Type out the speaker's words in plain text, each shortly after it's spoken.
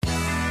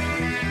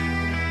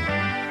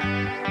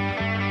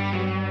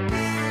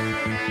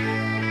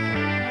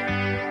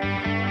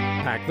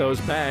Pack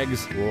those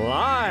bags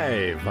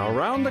live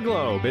around the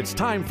globe. It's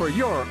time for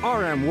your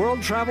RM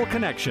World Travel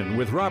Connection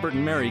with Robert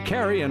and Mary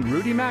Carey and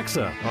Rudy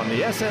Maxa on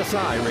the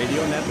SSI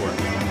Radio Network.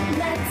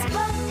 Let's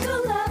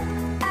buckle up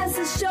as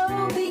the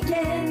show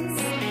begins.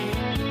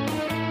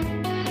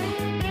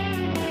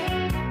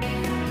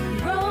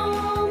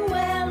 Roam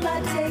where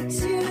life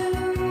takes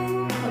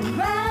you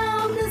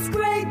around this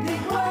great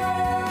big world.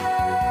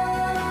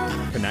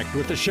 Connect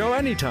with the show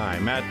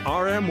anytime at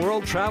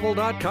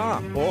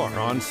rmworldtravel.com or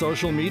on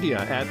social media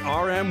at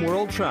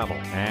RMWorldTravel.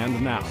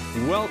 And now,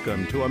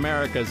 welcome to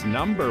America's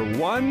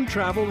 #1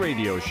 travel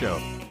radio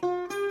show.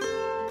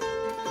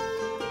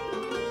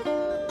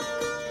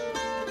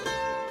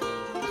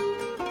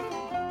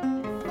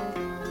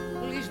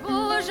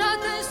 Lisboa já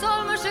tem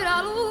sol, mas cheira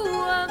a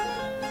lua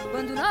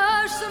quando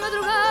nasce a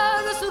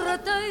madrugada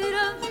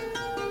sorrateira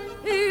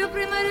e o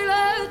primeiro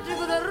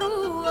elétrico da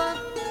rua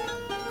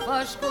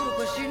faz coro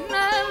com as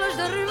chinelas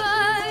da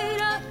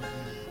Ribeira.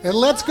 And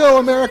let's go,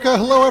 America.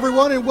 Hello,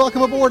 everyone, and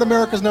welcome aboard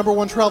America's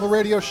 #1 travel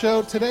radio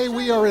show. Today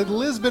we are in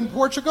Lisbon,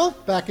 Portugal.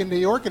 Back in New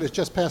York, it is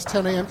just past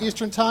 10 a.m.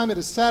 Eastern Time. It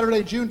is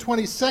Saturday, June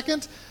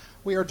 22nd.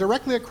 We are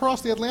directly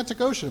across the Atlantic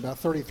Ocean, about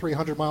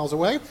 3,300 miles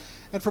away.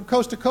 And from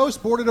coast to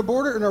coast, border to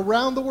border, and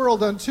around the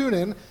world on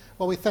TuneIn,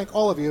 well, we thank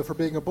all of you for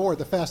being aboard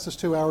the fastest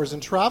 2 hours in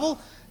travel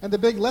and the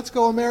big Let's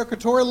Go America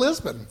tour in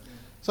Lisbon.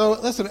 So,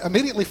 listen,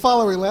 immediately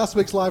following last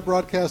week's live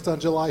broadcast on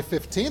July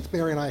 15th,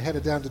 Mary and I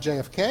headed down to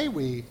JFK.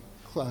 We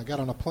got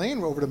on a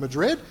plane over to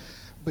Madrid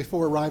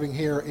before arriving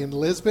here in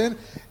Lisbon.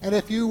 And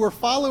if you were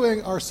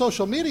following our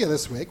social media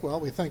this week, well,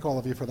 we thank all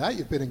of you for that.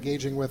 You've been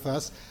engaging with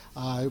us.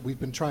 We've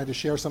been trying to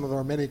share some of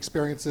our many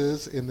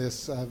experiences in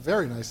this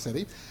very nice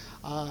city.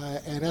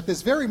 And at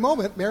this very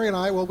moment, Mary and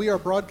I, well, we are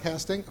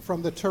broadcasting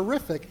from the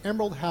terrific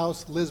Emerald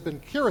House Lisbon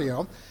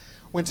Curio.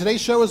 When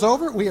today's show is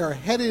over, we are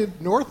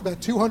headed north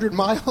about 200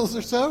 miles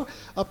or so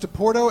up to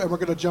Porto, and we're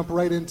going to jump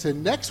right into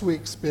next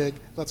week's big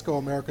Let's Go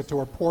America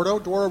tour, Porto,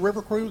 Douro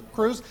River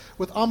Cruise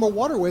with Alma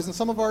Waterways and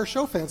some of our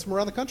show fans from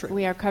around the country.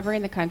 We are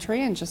covering the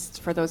country, and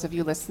just for those of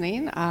you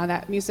listening,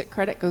 that music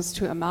credit goes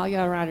to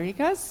Amália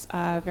Rodrigues,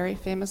 a very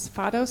famous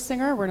fado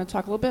singer. We're going to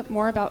talk a little bit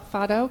more about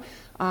fado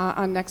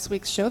on next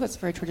week's show. That's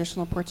very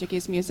traditional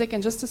Portuguese music.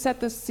 And just to set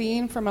the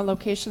scene from a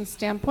location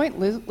standpoint,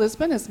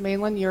 Lisbon is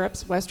mainland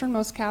Europe's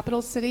westernmost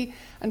capital city.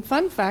 And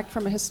fun fact,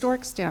 from a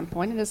historic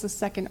standpoint, it is the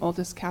second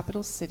oldest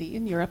capital city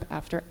in Europe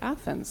after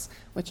Athens,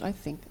 which I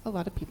think a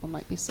lot of people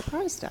might be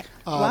surprised at.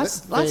 Lots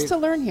to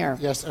learn here.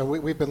 Yes,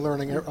 we've been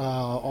learning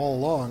all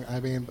along. I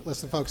mean,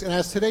 listen, folks, and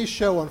as today's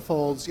show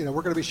unfolds, we're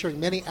going to be sharing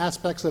many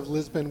aspects of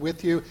Lisbon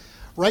with you.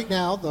 Right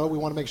now, though, we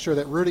want to make sure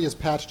that Rudy is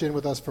patched in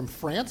with us from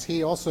France.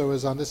 He also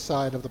is on this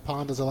side of the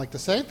pond, as I like to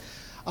say.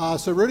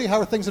 So, Rudy, how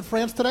are things in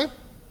France today?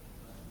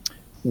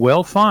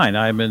 Well, fine.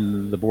 I'm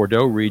in the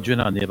Bordeaux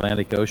region on the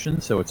Atlantic Ocean,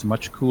 so it's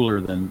much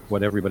cooler than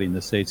what everybody in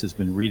the States has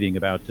been reading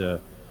about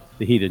the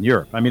heat in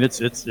Europe. I mean,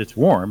 it's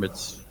warm.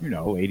 It's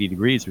 80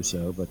 degrees or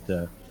so,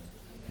 but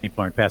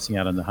people aren't passing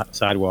out on the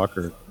sidewalk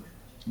or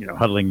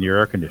huddling near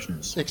air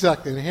conditioners.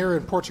 Exactly. And here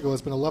in Portugal,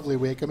 it's been a lovely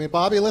week. I mean,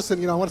 Bobby,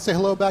 listen, I want to say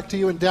hello back to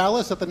you in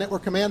Dallas at the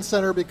Network Command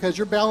Center because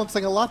you're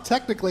balancing a lot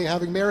technically,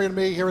 having Mary and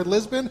me here in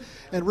Lisbon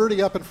and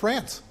Rudy up in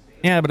France.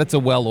 Yeah, but it's a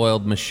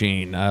well-oiled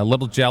machine. A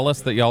little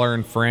jealous that y'all are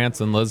in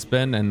France and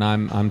Lisbon, and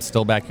I'm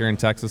still back here in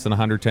Texas in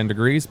 110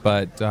 degrees,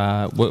 but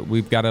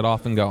we've got it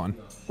off and going.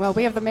 Well,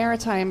 we have the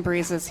maritime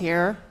breezes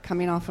here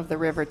coming off of the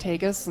River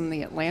Tagus in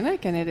the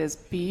Atlantic, and it is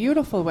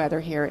beautiful weather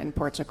here in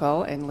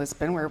Portugal, in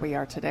Lisbon, where we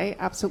are today.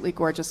 Absolutely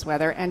gorgeous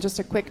weather. And just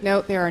a quick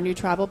note, there are new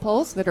travel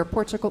polls that are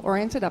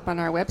Portugal-oriented up on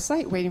our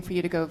website, waiting for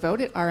you to go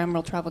vote at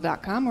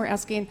rmworldtravel.com. We're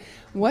asking,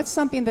 what's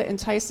something that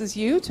entices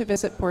you to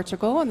visit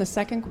Portugal? And the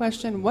second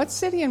question, what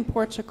city in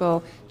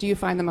Portugal do you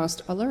find the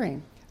most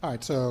alluring? All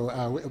right,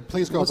 so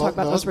please go we'll vote talk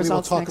about those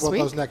results we will talk next about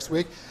week. those next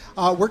week.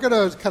 We're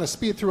going to kind of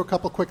speed through a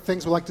couple quick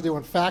things we like to do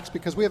on facts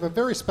because we have a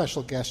very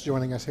special guest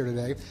joining us here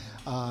today.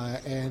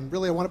 And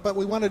really,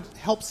 we want to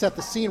help set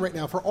the scene right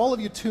now for all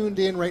of you tuned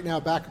in right now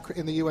back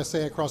in the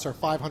USA across our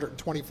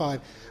 525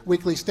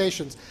 weekly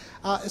stations.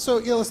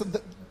 Listen,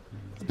 the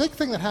big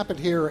thing that happened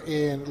here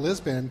in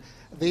Lisbon,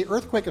 the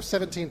earthquake of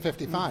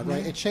 1755,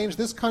 right? It changed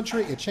this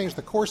country. It changed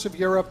the course of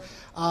Europe.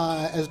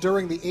 As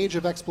during the Age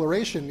of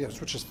Exploration,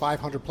 which is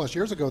 500 plus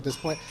years ago at this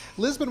point,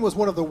 Lisbon was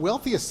one of the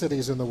wealthiest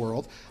cities in the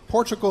world.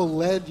 Portugal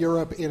led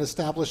Europe in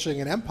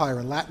establishing an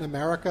empire in Latin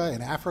America,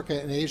 in Africa,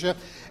 and Asia.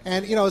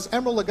 And as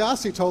Emerald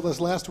Lagasse told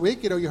us last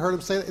week, you heard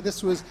him say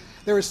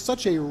there is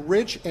such a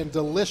rich and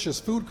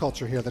delicious food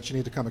culture here that you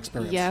need to come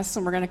experience. Yes,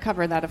 and we're going to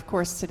cover that, of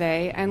course,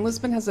 today. And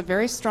Lisbon has a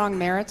very strong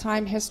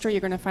maritime history.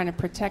 You're going to find a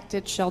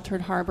protected,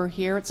 sheltered harbor here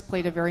here. It's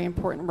played a very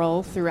important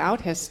role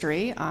throughout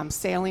history,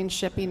 sailing,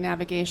 shipping,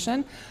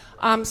 navigation.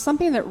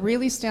 Something that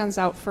really stands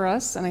out for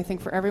us, and I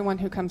think for everyone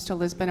who comes to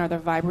Lisbon, are the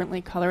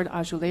vibrantly colored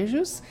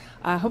azulejos.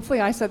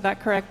 Hopefully I said that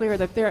correctly, or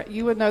that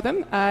you would know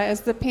them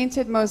as the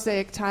painted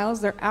mosaic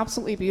tiles. They're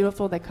absolutely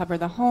beautiful. They cover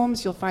the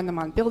homes. You'll find them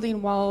on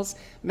building walls,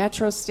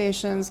 metro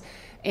stations,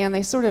 and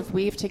they sort of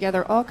weave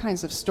together all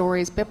kinds of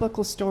stories,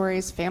 biblical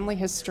stories, family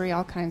history,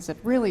 all kinds of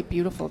really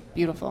beautiful,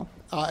 beautiful.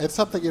 It's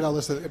something,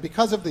 listen,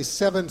 because of the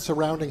 7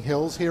 surrounding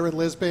hills here in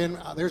Lisbon,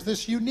 there's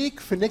this unique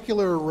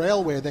funicular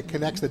railway that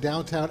connects the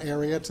downtown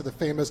area to the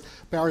famous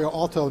Barrio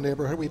Alto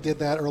neighborhood. We did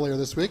that earlier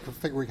this week. We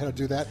figured we had to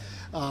do that.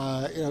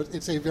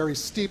 It's a very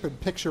steep and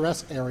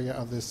picturesque area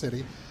of this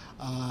city.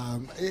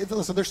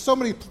 Listen, there's so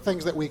many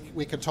things that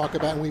we can talk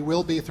about, and we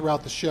will be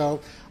throughout the show.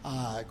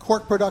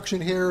 Cork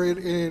production here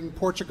in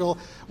Portugal.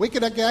 We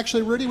could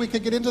actually, Rudy, we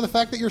could get into the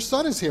fact that your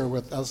son is here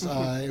with us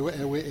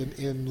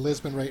in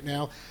Lisbon right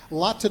now. A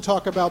lot to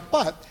talk about,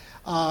 but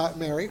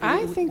Mary,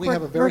 we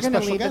have a very special guest. We're going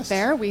to leave it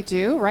there. We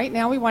do. Right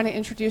now we want to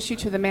introduce you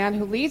to the man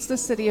who leads the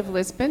city of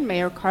Lisbon,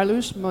 Mayor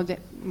Carlos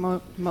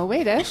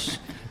Moedas.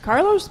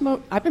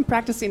 I've been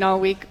practicing all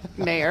week,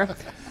 Mayor.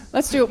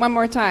 Let's do it one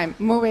more time.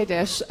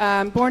 Moedas.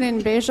 Born in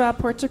Beja,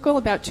 Portugal,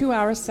 about 2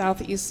 hours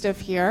southeast of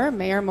here,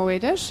 Mayor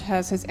Moedas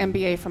has his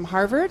MBA from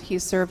Harvard.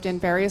 He's served in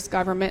various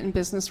government and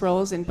business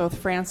roles in both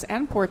France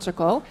and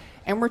Portugal,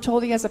 and we're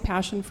told he has a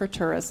passion for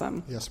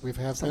tourism. Yes, we've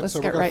had so that. Let's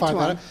so get we're going right to find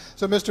to that out.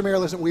 So, Mr. Mayor,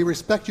 listen, we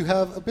respect you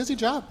have a busy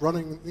job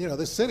running,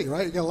 this city,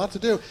 right? You got a lot to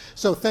do.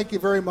 So, thank you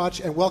very much,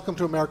 and welcome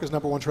to America's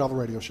 #1 travel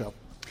radio show.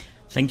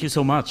 Thank you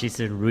so much. It's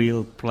a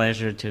real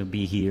pleasure to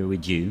be here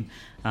with you.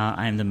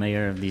 I'm the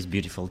mayor of this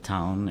beautiful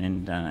town,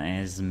 and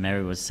as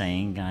Mary was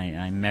saying,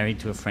 I'm married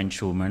to a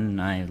French woman.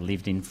 I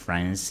lived in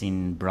France,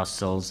 in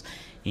Brussels,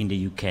 in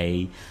the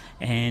UK,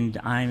 and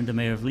I'm the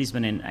mayor of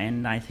Lisbon,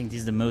 and I think this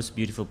is the most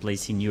beautiful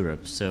place in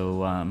Europe.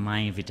 So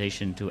my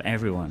invitation to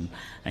everyone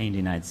in the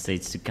United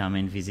States to come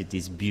and visit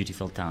this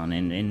beautiful town.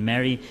 And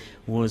Mary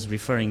was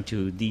referring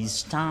to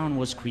this town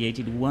was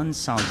created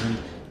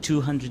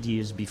 1,200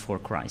 years before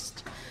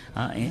Christ.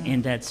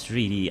 And that's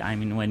really,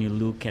 when you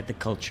look at the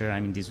culture,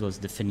 this was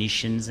the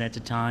Phoenicians at the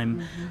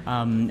time.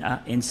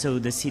 And so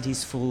the city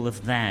is full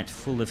of that,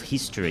 full of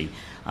history.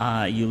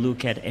 You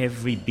look at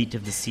every bit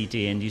of the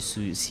city and you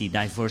see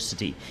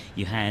diversity.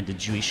 You had the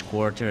Jewish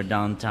quarter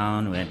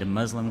downtown, we had the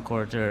Muslim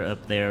quarter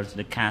up there,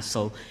 the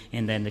castle,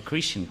 and then the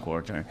Christian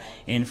quarter.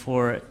 And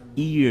for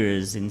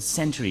years and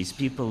centuries,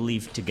 people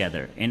lived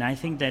together. And I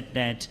think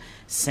that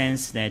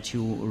sense that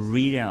you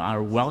really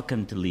are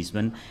welcome to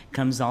Lisbon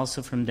comes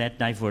also from that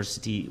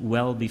diversity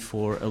well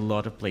before a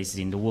lot of places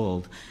in the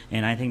world.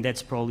 And I think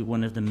that's probably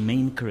one of the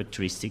main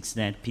characteristics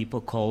that people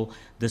call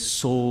the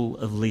soul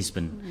of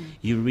Lisbon.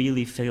 You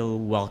really feel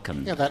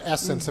welcome. Yeah, that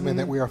essence,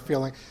 that we are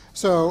feeling.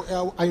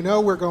 So I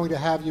know we're going to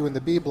have you in the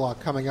B block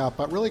coming up,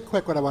 but really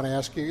quick, what I want to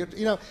ask you,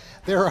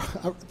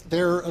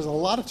 there is a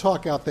lot of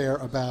talk out there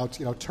about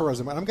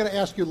tourism, and I'm going to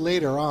ask you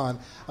later on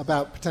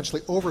about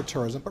potentially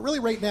over-tourism. But really,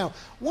 right now,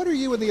 what are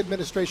you and the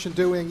administration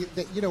doing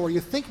that or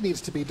you think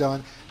needs to be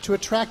done to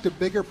attract a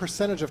bigger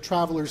percentage of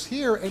travelers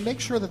here and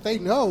make sure that they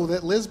know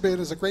that Lisbon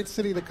is a great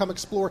city to come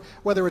explore,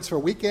 whether it's for a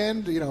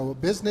weekend,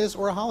 business,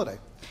 or a holiday?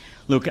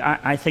 Look,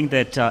 I think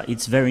that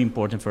it's very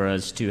important for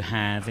us to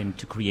have and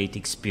to create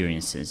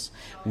experiences.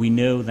 We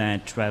know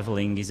that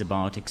traveling is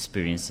about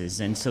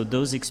experiences, and so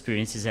those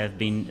experiences have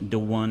been the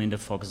one in the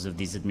focus of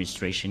this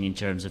administration in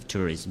terms of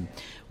tourism.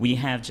 We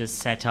have just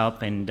set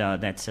up, and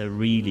that's a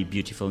really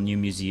beautiful new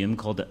museum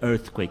called the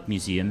Earthquake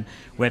Museum,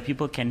 where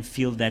people can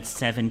feel that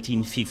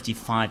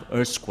 1755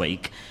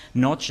 earthquake,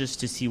 not just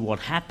to see what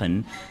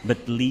happened,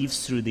 but live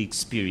through the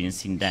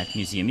experience in that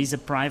museum. It's a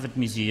private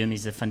museum,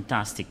 it's a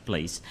fantastic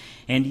place.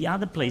 And the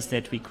other place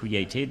that we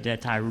created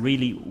that I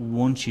really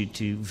want you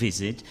to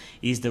visit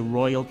is the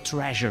Royal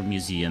Treasure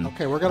Museum.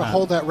 Okay, we're going to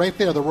hold that right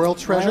there, the Royal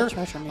Treasure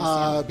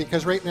Museum.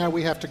 Because right now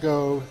we have to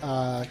go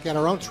get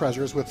our own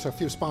treasures with a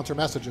few sponsor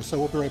messages, so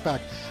we'll be right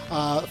back.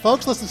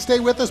 Folks, listen, stay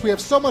with us. We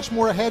have so much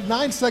more ahead,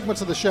 9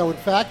 segments of the show, in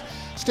fact.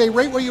 Stay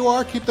right where you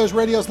are. Keep those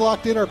radios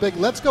locked in. Our big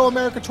Let's Go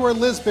America Tour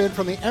in Lisbon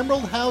from the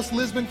Emerald House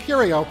Lisbon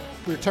Curio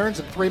returns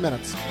in 3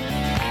 minutes.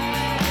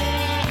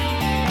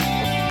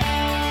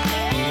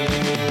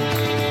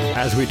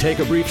 As we take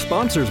a brief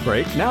sponsors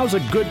break, now's a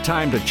good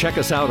time to check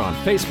us out on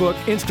Facebook,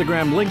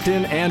 Instagram,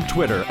 LinkedIn, and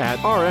Twitter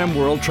at RM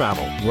World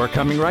Travel. We're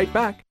coming right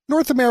back.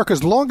 North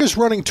America's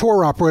longest-running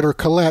tour operator,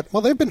 Colette,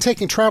 they've been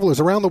taking travelers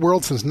around the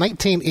world since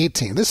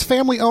 1918. This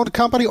family-owned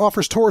company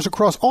offers tours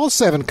across all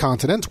 7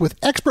 continents with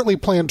expertly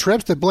planned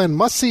trips that blend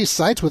must-see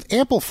sites with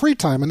ample free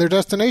time in their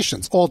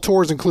destinations. All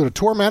tours include a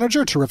tour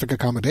manager, terrific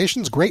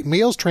accommodations, great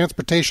meals,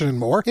 transportation, and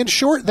more. In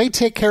short, they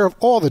take care of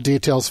all the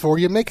details for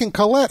you, making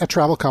Colette a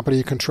travel company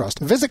you can trust.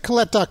 Visit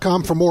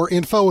Colette.com for more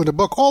info and to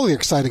book all the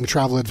exciting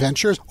travel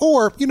adventures.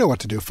 Or, you know what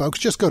to do, folks.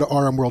 Just go to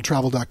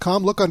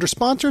RMWorldTravel.com, look under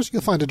sponsors,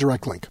 you'll find a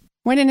direct link.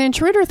 When an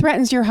intruder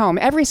threatens your home,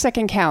 every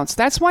second counts.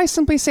 That's why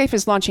Simply Safe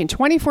is launching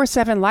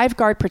 24/7 Live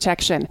Guard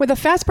protection. With a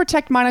Fast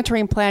Protect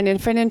monitoring plan,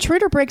 if an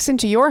intruder breaks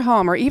into your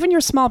home or even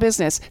your small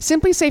business,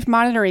 Simply Safe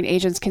monitoring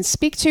agents can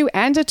speak to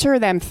and deter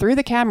them through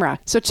the camera.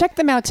 So check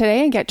them out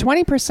today and get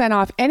 20%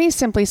 off any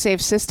Simply Safe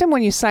system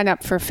when you sign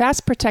up for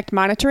Fast Protect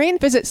monitoring.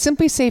 Visit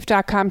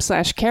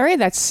simplysafe.com/carry.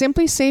 That's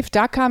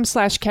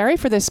simplysafe.com/carry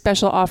for this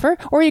special offer.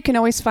 Or you can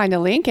always find a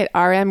link at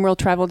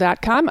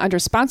rmworldtravel.com under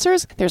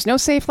sponsors. There's no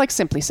safe like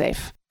Simply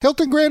Safe.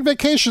 Hilton Grand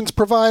Vacations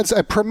provides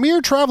a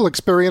premier travel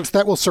experience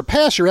that will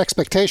surpass your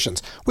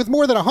expectations. With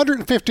more than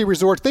 150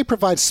 resorts, they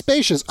provide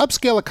spacious,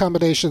 upscale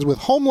accommodations with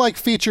home-like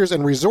features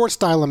and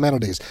resort-style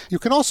amenities. You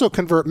can also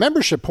convert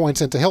membership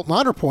points into Hilton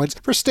Honor Points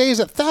for stays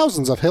at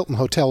thousands of Hilton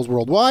hotels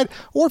worldwide,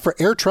 or for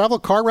air travel,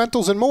 car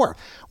rentals, and more.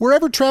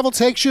 Wherever travel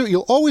takes you,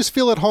 you'll always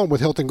feel at home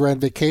with Hilton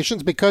Grand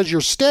Vacations because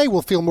your stay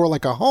will feel more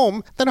like a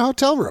home than a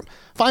hotel room.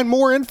 Find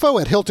more info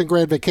at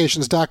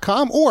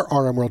HiltonGrandVacations.com or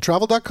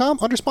RMWorldTravel.com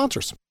under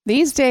sponsors.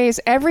 These days,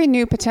 every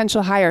new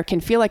potential hire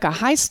can feel like a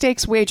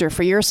high-stakes wager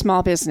for your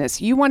small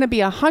business. You want to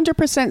be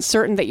 100%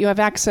 certain that you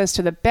have access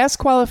to the best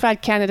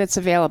qualified candidates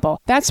available.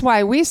 That's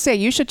why we say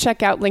you should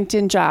check out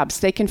LinkedIn Jobs.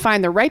 They can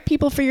find the right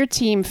people for your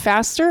team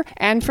faster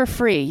and for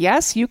free.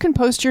 Yes, you can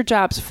post your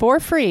jobs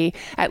for free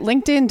at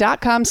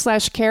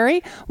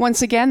linkedin.com/carry.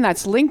 Once again,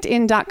 that's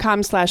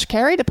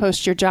linkedin.com/carry to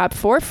post your job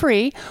for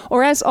free.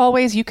 Or as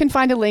always, you can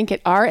find a link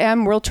at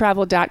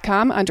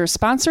rmworldtravel.com under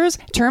sponsors.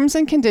 Terms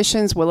and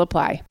conditions will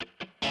apply.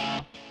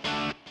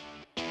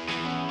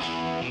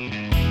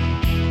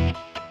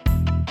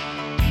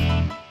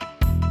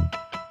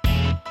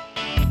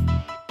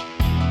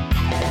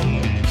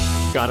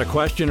 Got a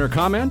question or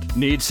comment?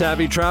 Need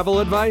savvy travel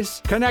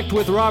advice? Connect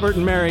with Robert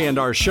and Mary and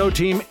our show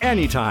team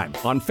anytime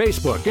on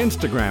Facebook,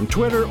 Instagram,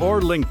 Twitter,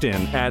 or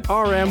LinkedIn at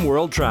RM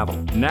World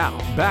Travel. Now,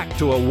 back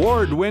to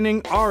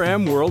award-winning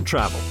RM World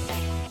Travel.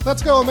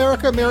 Let's Go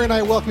America. Mary and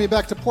I welcome you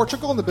back to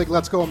Portugal on the big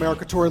Let's Go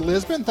America tour in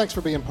Lisbon. Thanks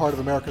for being part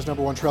of America's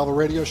 #1 travel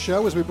radio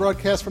show as we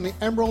broadcast from the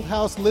Emerald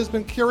House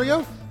Lisbon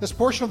Curio. This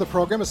portion of the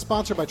program is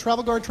sponsored by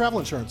Travel Guard Travel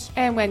Insurance.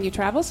 And when you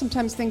travel,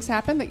 sometimes things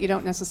happen that you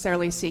don't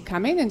necessarily see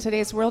coming. In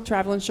today's world,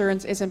 travel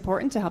insurance is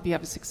important to help you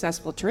have a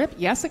successful trip.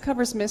 Yes, it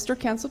covers missed or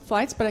canceled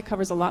flights, but it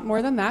covers a lot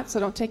more than that, so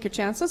don't take your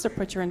chances or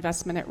put your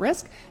investment at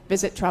risk.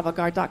 Visit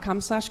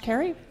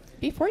travelguard.com/carry.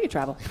 Before you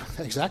travel.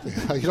 Exactly.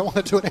 You don't want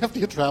to do it after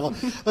you travel.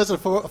 Listen,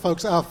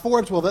 folks,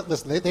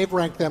 Forbes, they've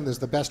ranked them as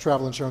the best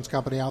travel insurance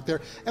company out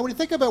there. And when you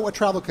think about what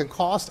travel can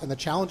cost and the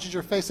challenges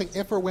you're facing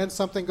if or when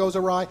something goes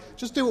awry,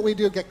 just do what we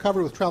do, get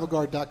covered with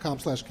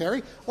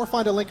travelguard.com/carry, or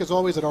find a link, as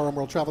always, at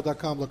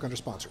rmworldtravel.com. Look under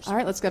sponsors. All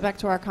right, let's go back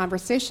to our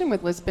conversation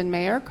with Lisbon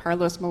Mayor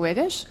Carlos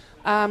Moedas.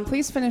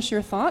 Please finish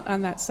your thought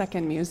on that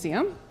second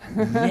museum.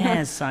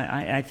 Yes,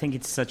 I think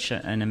it's such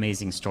an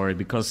amazing story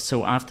because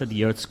so after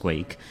the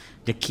earthquake,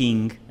 the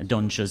king,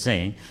 Don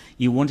José,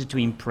 he wanted to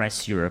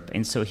impress Europe,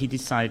 and so he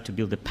decided to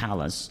build a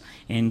palace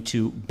and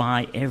to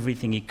buy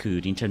everything he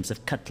could in terms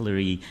of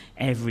cutlery,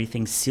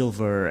 everything,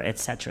 silver,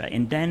 etc.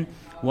 And then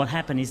what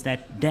happened is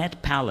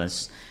that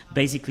palace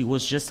basically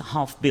was just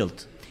half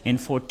built,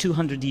 and for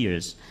 200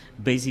 years,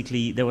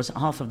 basically there was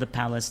half of the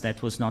palace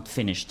that was not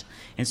finished.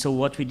 And so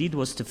what we did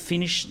was to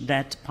finish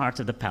that part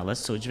of the palace.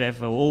 So you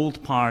have an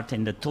old part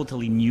and a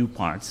totally new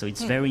part. So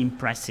it's very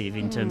impressive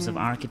in terms of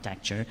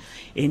architecture.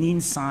 And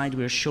inside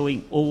we're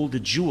showing all the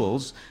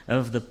jewels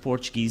of the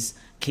Portuguese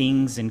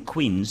kings and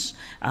queens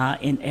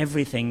and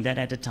everything that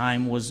at the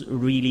time was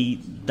really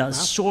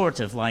sort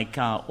of like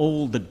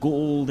all the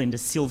gold and the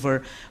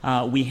silver.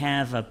 We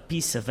have a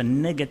piece of a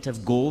nugget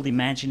of gold,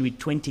 imagine, with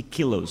 20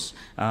 kilos.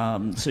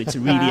 So it's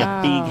really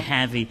a big,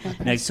 heavy.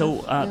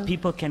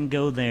 People can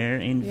go there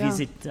and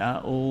visit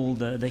all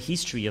the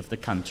history of the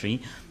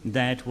country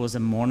that was a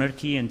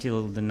monarchy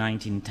until the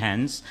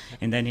 1910s,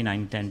 and then in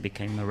 1910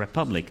 became a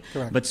republic.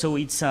 Correct. But so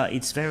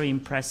it's very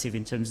impressive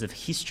in terms of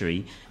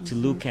history to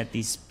look at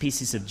these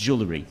pieces of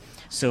jewelry.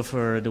 So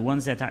for the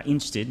ones that are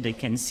interested, they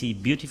can see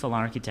beautiful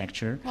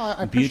architecture,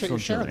 I beautiful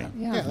jewelry.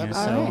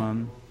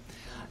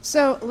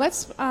 So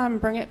let's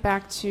bring it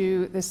back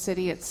to the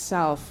city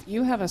itself.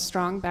 You have a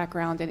strong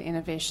background in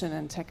innovation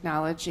and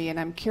technology, and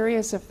I'm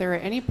curious if there are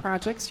any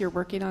projects you're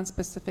working on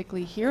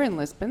specifically here in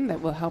Lisbon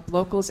that will help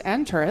locals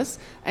and tourists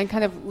and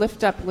kind of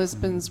lift up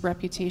Lisbon's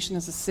reputation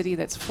as a city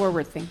that's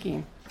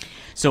forward-thinking.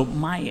 So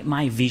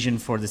my vision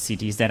for the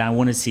city is that I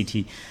want a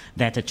city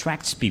that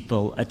attracts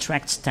people,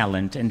 attracts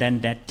talent, and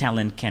then that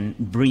talent can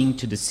bring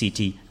to the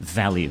city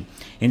value.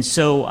 And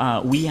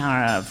so we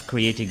have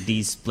created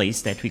this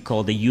place that we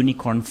call the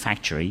Unicorn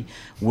Factory,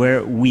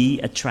 where we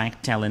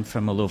attract talent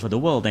from all over the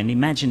world. And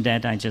imagine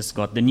that I just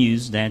got the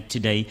news that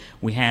today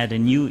we had a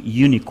new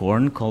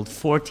unicorn called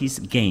Fortis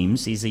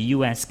Games. It's a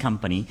US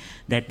company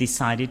that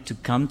decided to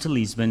come to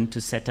Lisbon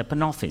to set up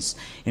an office.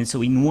 And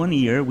so in 1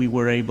 year, we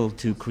were able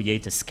to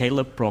create a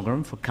scale-up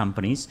program for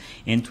companies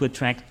and to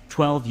attract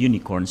 12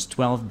 unicorns,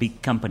 12 big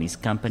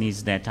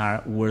companies that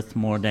are worth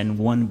more than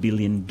 $1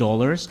 billion.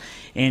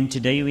 And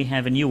today we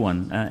have a new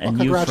one, a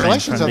new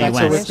friend from the US.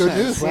 So it's good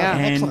news.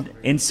 Wow,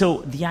 and so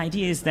the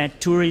idea is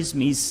that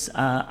tourism is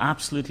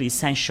absolutely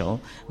essential,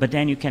 but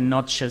then you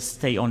cannot just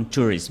stay on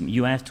tourism.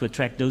 You have to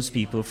attract those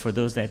people, for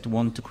those that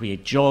want to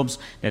create jobs,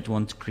 that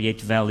want to create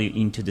value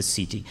into the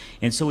city.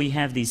 And so we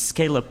have this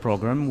scale-up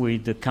program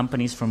with the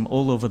companies from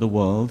all over the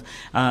world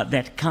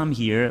that come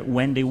here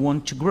when they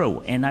want to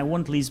grow. And I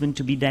want Lisbon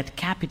to be that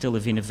capital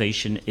of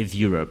innovation of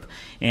Europe.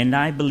 And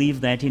I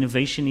believe that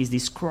innovation is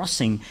this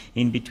crossing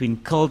in between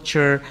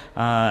culture,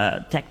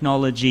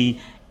 technology,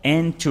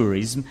 and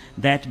tourism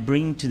that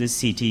bring to the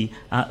city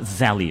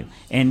value.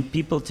 And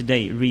people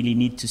today really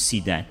need to see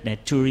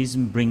that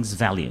tourism brings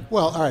value.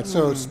 Well, all right,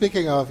 so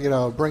speaking of,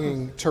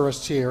 bringing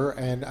tourists here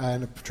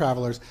and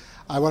travelers,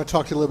 I want to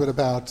talk to you a little bit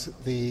about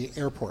the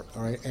airport,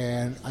 all right?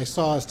 And I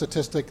saw a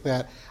statistic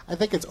that I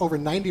think it's over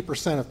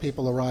 90% of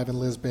people arrive in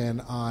Lisbon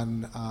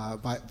on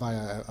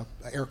via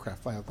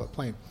aircraft, via a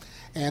plane.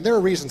 And there are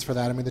reasons for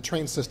that. I mean, the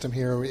train system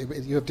here,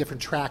 you have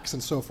different tracks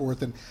and so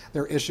forth, and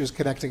there are issues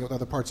connecting with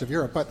other parts of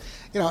Europe. But,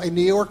 in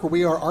New York, where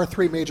we are, our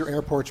three major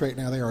airports right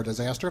now, they are a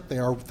disaster. They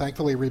are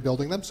thankfully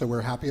rebuilding them, so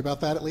we're happy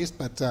about that at least.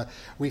 But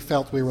we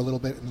felt we were a little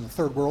bit in the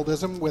third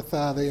worldism with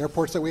the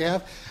airports that we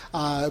have.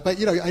 But,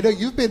 I know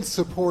you've been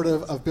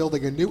supportive of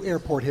building a new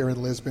airport here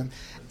in Lisbon.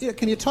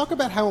 Can you talk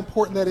about how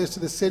important that is to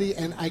the city?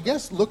 And I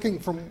guess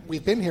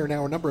we've been here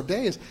now a number of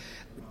days,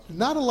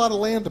 not a lot of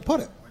land to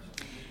put it.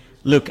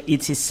 Look,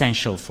 it's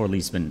essential for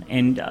Lisbon.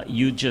 And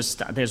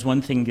there's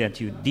one thing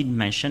that you didn't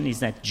mention, is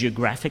that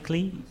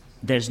geographically,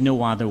 there's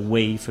no other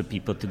way for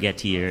people to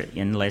get here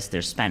unless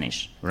they're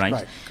Spanish, right?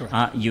 Right,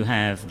 correct. You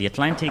have the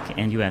Atlantic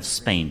and you have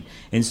Spain.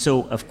 And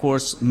so, of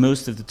course,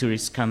 most of the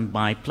tourists come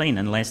by plane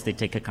unless they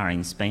take a car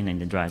in Spain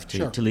and they drive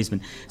to Lisbon.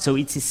 So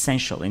it's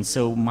essential. And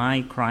so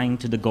my crying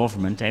to the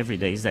government every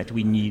day is that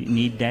we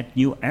need that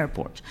new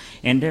airport.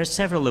 And there are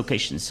several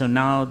locations. So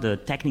now the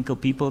technical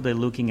people, they're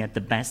looking at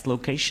the best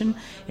location.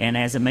 And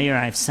as a mayor,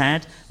 I've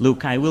said,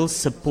 look, I will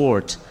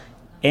support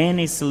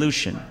any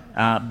solution,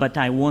 but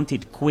I want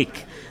it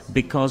quick,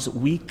 because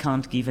we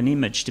can't give an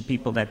image to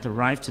people that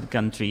arrive to the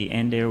country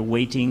and they're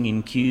waiting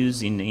in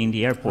queues in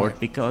the airport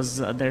because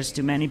there's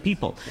too many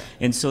people.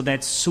 And so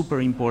that's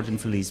super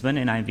important for Lisbon,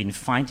 and I've been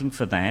fighting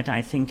for that.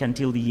 I think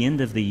until the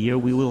end of the year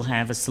we will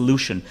have a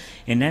solution,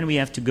 and then we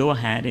have to go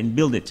ahead and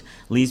build it.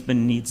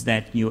 Lisbon needs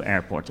that new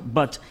airport.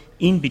 But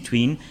in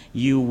between,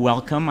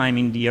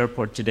 the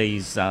airport today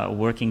is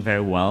working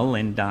very well,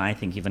 and I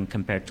think even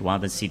compared to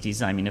other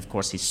cities, of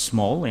course it's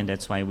small, and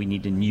that's why we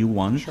need a new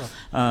one. Sure.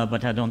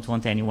 But I don't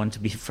want anyone to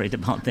be afraid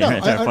about their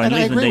airport. And I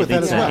agree with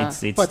that as well.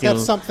 But still,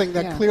 that's something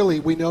that clearly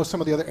we know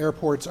some of the other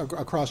airports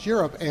across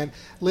Europe, and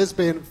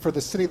Lisbon, for the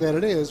city that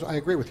it is, I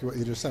agree with you what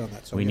you just said on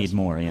that. So we need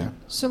more,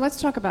 So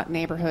let's talk about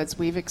neighborhoods.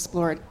 We've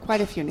explored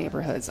quite a few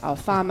neighborhoods: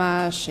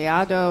 Alfama,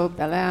 Chiado,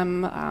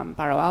 Belém,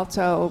 Barro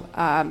Alto.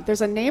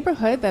 There's a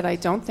neighborhood that I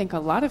don't think a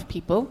lot of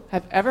people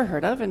have ever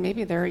heard of, and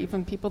maybe there are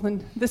even people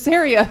in this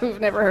area who've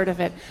never heard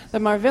of it, the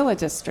Marvilla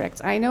district.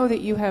 I know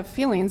that you have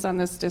feelings on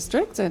this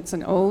district. It's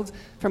an old,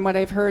 from what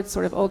I've heard,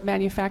 sort of old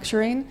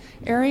manufacturing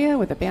area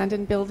with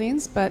abandoned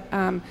buildings, but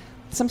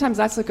sometimes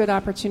that's a good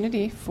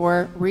opportunity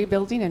for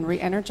rebuilding and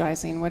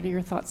re-energizing. What are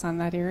your thoughts on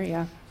that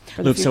area?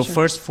 Look, so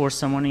first, for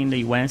someone in the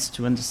U.S.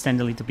 to understand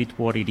a little bit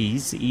what it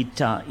is,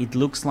 it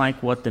looks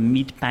like what the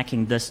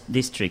meatpacking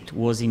district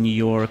was in New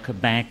York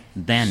back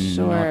then.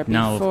 Sure,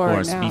 now, before, of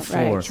course, now,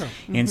 before. Right. Sure.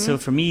 And so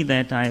for me,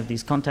 that I have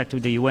this contact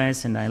with the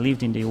U.S. and I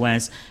lived in the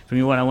U.S., for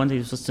me what I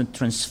wanted was to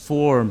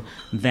transform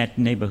that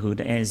neighborhood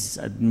as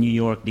New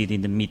York did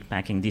in the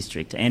meatpacking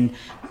district. And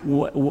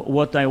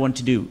what I want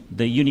to do,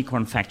 the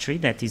unicorn factory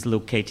that is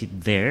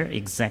located there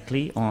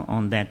exactly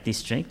on that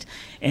district,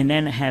 and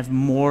then have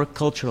more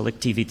cultural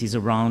activities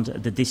around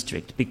the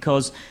district,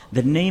 because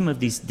the name of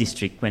this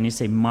district, when you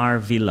say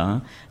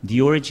Marvilla, the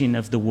origin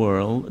of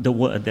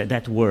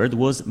that word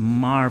was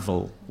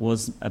marvel,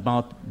 was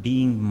about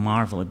being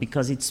marvel,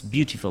 because it's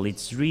beautiful.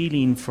 It's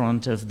really in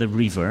front of the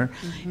river,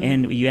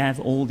 and you have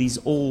all these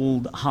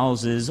old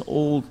houses,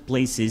 old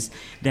places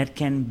that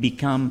can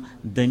become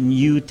the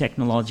new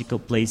technological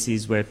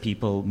places where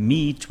people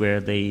meet, where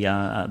they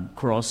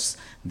cross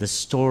the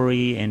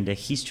story and the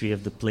history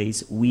of the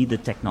place with the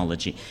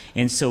technology.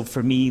 And so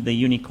for me, the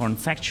Unicorn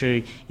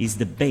Factory is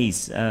the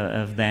base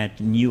of that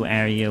new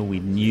area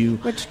with new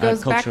which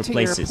goes cultural back to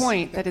places. your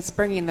point that it's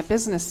bringing the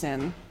business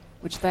in,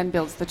 which then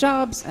builds the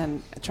jobs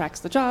and attracts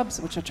the jobs,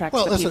 which attracts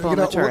the people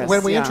and the tourists.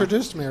 When we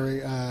introduced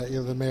Mary,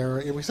 the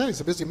mayor, we said he's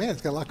a busy man.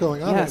 He's got a lot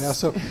going on right now.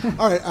 So,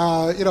 all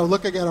right,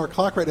 looking at our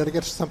clock right now to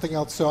get to something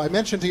else. So I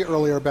mentioned to you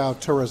earlier about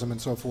tourism and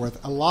so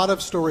forth. A lot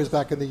of stories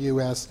back in the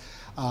U.S.,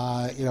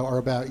 are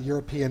about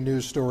European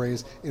news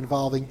stories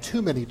involving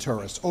too many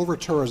tourists,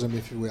 over-tourism,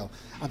 if you will.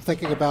 I'm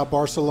thinking about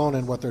Barcelona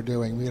and what they're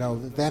doing,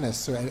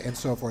 Venice and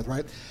so forth,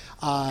 right?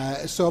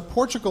 So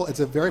Portugal, it's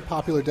a very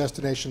popular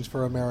destination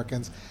for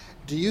Americans.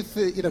 Do you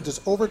think, does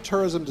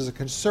over-tourism, does it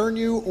concern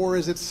you, or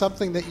is it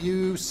something that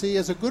you see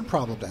as a good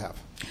problem to have?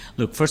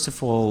 Look, first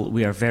of all,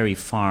 we are very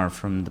far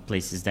from the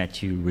places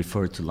that you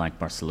refer to, like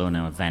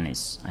Barcelona or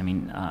Venice. I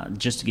mean,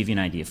 just to give you an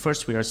idea,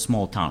 first, we are a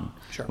small town.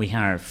 Sure. We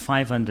have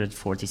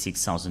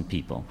 546,000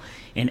 people.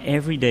 And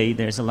every day,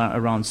 there's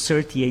around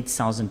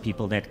 38,000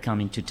 people that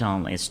come into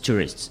town as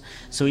tourists.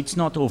 So it's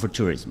not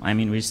over-tourism. I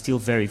mean, we're still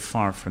very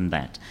far from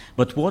that.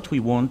 But what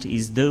we want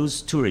is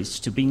those tourists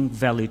to bring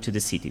value to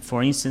the city.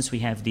 For instance, we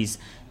have this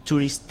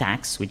tourist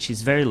tax, which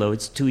is very low.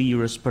 It's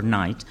 €2 per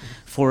night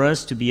for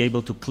us to be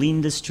able to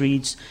clean the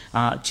streets,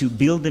 to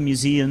build the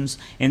museums.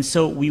 And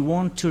so we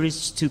want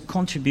tourists to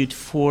contribute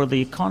for the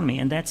economy,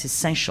 and that's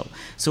essential.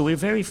 So we're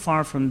very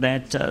far from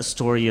that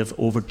story of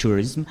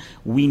over-tourism.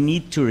 We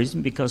need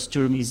tourism because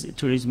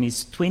tourism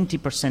is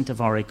 20%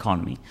 of our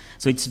economy.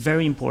 So it's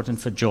very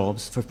important for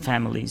jobs, for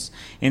families.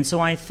 And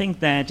so I think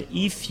that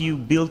if you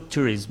build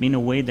tourism in a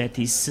way that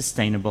is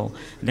sustainable,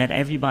 that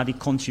everybody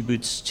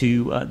contributes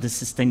to the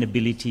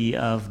sustainability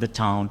of the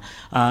town,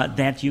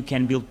 that you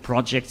can build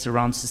projects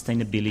around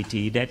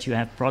sustainability, that you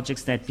have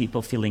projects that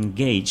people feel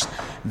engaged,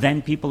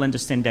 then people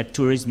understand that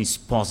tourism is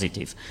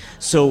positive.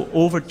 So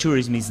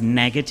over-tourism is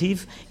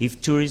negative if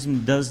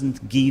tourism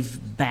doesn't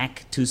give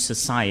back to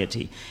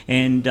society.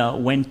 And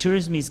when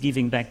tourism is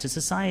giving back to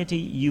society,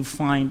 you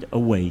find a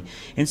way.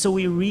 And so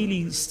we're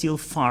really still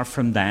far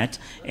from that.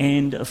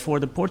 And for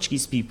the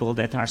Portuguese people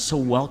that are so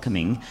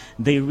welcoming,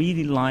 they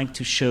really like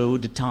to show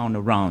the town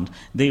around.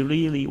 They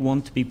really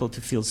want people to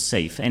feel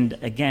safe. And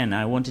again,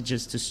 I wanted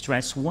just to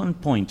stress one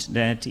point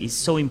that is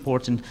so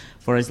important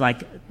for us.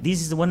 Like,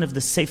 this is one of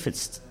the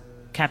safest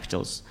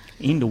capitals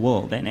in the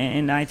world,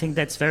 and I think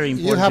that's very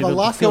important. You have a to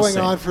lot feel going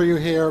safe. on for you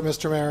here,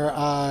 Mr. Mayor.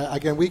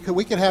 Again, we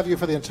could have you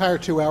for the entire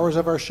 2 hours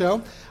of our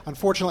show.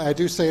 Unfortunately, I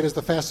do say it is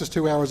the fastest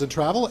 2 hours in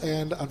travel,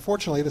 and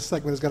unfortunately, this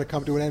segment is going to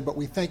come to an end, but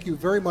we thank you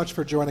very much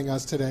for joining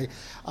us today.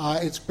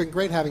 It's been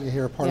great having you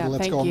here, part of the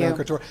Let's Go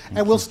America tour.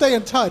 And we'll stay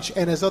in touch,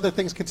 and as other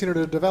things continue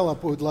to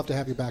develop, we'd love to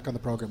have you back on the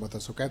program with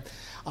us, okay?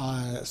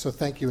 So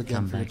thank you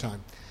again for your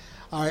time.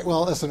 All right,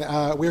 well, listen,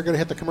 we're going to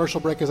hit the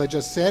commercial break, as I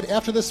just said.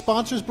 After this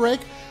sponsors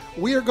break,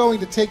 we are going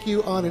to take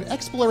you on an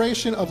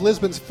exploration of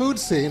Lisbon's food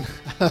scene.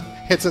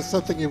 It's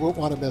something you won't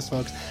want to miss,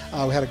 folks.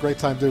 We had a great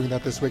time doing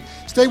that this week.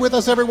 Stay with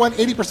us, everyone.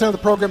 80% of the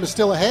program is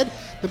still ahead.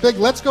 The big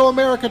Let's Go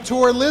America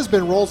tour in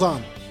Lisbon rolls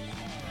on.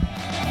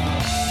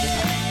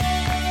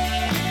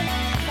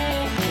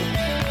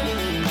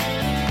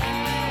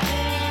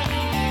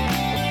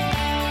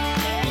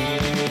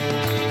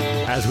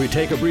 As we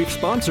take a brief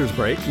sponsors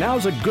break,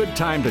 now's a good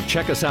time to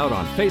check us out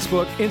on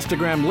Facebook,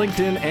 Instagram,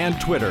 LinkedIn, and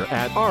Twitter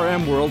at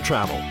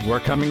RMWorldTravel. We're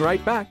coming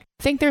right back.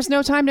 Think there's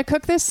no time to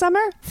cook this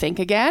summer? Think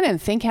again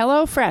and think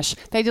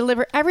HelloFresh. They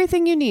deliver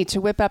everything you need to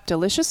whip up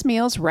delicious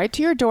meals right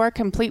to your door,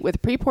 complete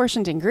with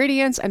pre-portioned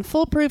ingredients and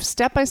foolproof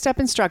step-by-step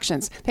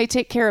instructions. They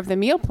take care of the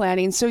meal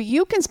planning so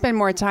you can spend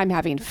more time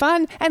having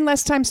fun and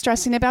less time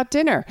stressing about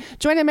dinner.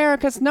 Join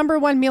America's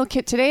 #1 meal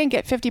kit today and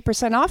get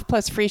 50% off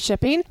plus free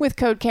shipping with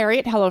code Carey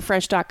at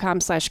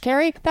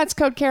HelloFresh.com/Carey. That's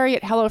code Carey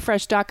at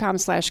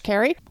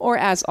HelloFresh.com/Carey. Or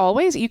as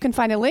always, you can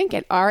find a link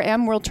at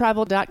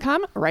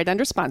RMWorldTravel.com right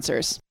under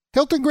sponsors.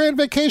 Hilton Grand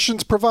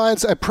Vacations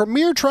provides a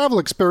premier travel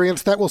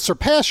experience that will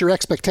surpass your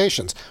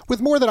expectations.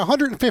 With more than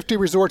 150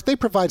 resorts, they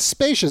provide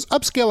spacious,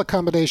 upscale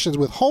accommodations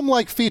with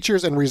home-like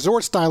features and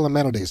resort-style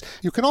amenities.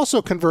 You can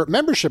also convert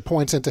membership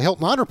points into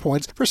Hilton Honor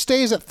Points for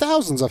stays at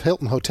thousands of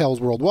Hilton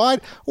hotels worldwide,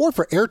 or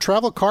for air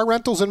travel, car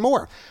rentals, and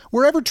more.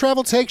 Wherever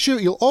travel takes you,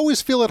 you'll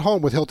always feel at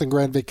home with Hilton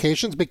Grand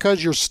Vacations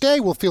because your stay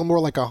will feel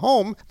more like a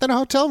home than a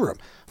hotel room.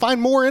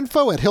 Find more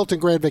info at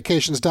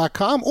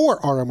HiltonGrandVacations.com or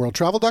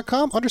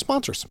RMWorldTravel.com under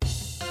sponsors.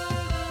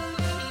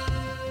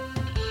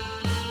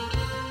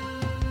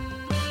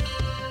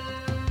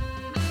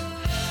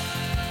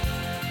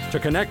 To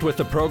connect with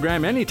the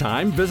program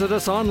anytime, visit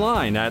us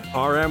online at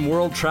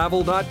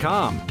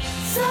rmworldtravel.com.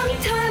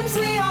 Sometimes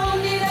we all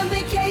need a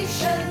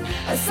vacation,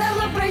 a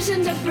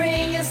celebration to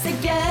bring us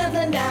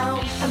together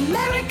now.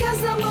 America's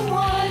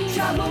 #1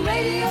 travel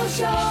radio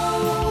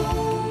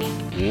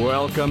show.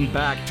 Welcome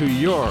back to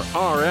your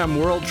RM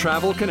World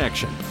Travel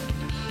Connection.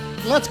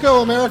 Let's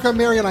go, America.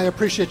 Marion, I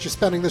appreciate you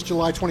spending this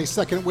July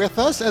 22nd with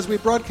us as we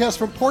broadcast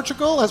from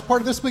Portugal as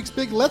part of this week's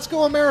big Let's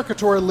Go America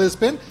tour in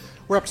Lisbon.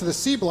 We're up to the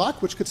C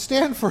block, which could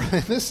stand for,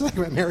 in this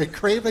segment, Mary,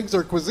 cravings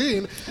or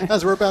cuisine,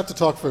 as we're about to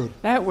talk food.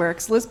 That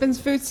works. Lisbon's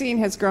food scene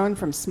has grown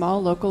from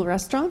small local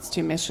restaurants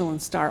to Michelin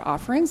star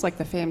offerings like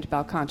the famed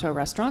Balcanto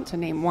restaurant, to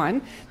name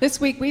one. This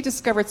week, we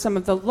discovered some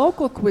of the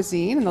local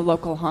cuisine and the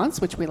local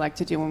haunts, which we like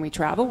to do when we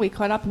travel. We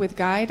caught up with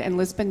guide and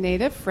Lisbon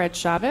native Fred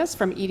Chavez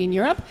from Eating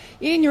Europe.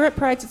 Eating Europe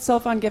prides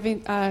itself on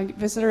giving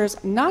visitors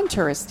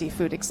non-touristy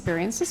food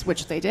experiences,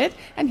 which they did.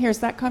 And here's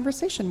that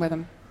conversation with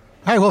him.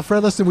 Hi, well,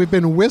 Fred, listen, we've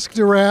been whisked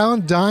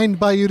around, dined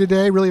by you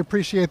today. Really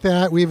appreciate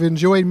that. We've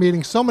enjoyed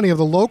meeting so many of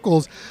the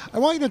locals. I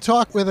want you to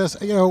talk with us,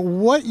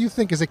 what you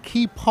think is a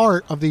key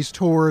part of these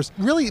tours,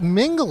 really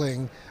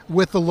mingling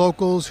with the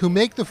locals who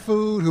make the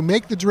food, who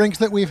make the drinks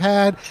that we've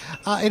had.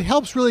 It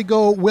helps really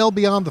go well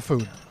beyond the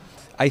food.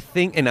 I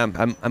think, and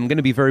I'm going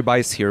to be very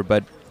biased here,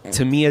 but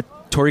to me, a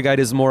tour guide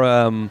is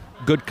more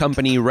good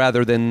company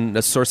rather than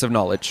a source of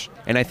knowledge.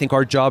 And I think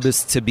our job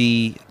is to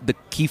be the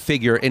key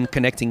figure in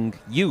connecting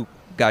you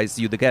guys,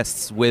 you the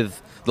guests,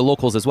 with the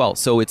locals as well.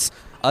 So it's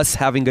us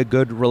having a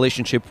good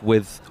relationship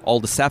with all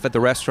the staff at the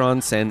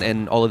restaurants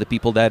and all of the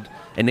people that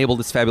enable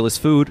this fabulous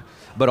food,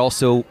 but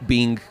also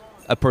being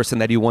a person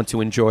that you want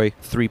to enjoy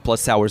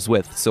 3+ hours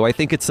with. So I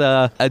think it's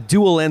a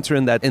dual answer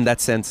in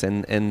that sense,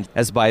 and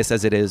as biased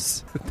as it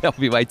is, that'll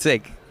be my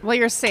take. Well,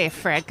 you're safe,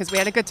 Fred, because we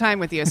had a good time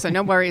with you, so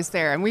no worries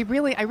there. And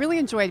I really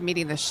enjoyed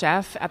meeting the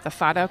chef at the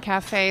Fado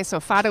Cafe. So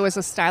Fado is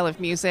a style of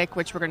music,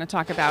 which we're going to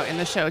talk about in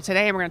the show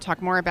today, and we're going to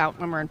talk more about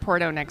when we're in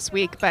Porto next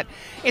week. But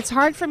it's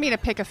hard for me to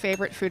pick a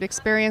favorite food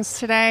experience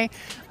today.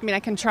 I mean, I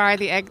can try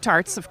the egg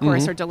tarts, of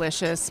course, are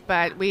delicious,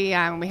 but we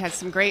had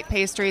some great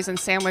pastries and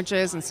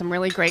sandwiches and some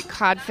really great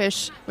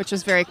codfish, which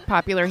is very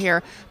popular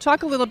here.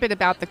 Talk a little bit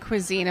about the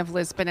cuisine of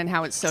Lisbon and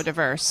how it's so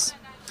diverse.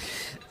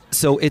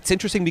 So it's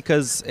interesting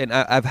because, and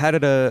I've had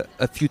it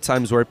a few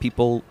times where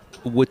people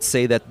would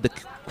say that the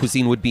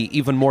cuisine would be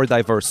even more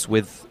diverse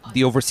with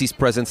the overseas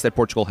presence that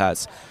Portugal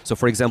has. So,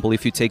 for example,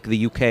 if you take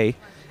the UK,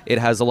 it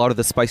has a lot of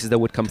the spices that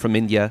would come from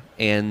India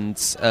and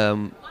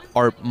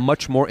are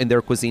much more in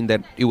their cuisine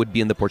than it would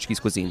be in the Portuguese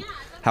cuisine.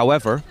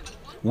 However,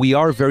 we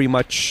are very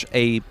much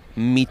a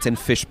meat and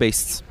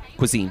fish-based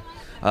cuisine.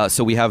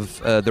 So we have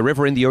the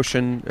river and the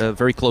ocean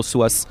very close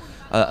to us.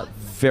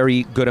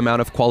 Very good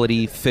amount of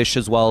quality fish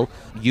as well,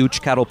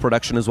 huge cattle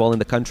production as well in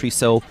the country.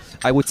 So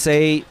I would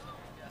say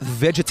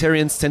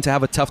vegetarians tend to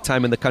have a tough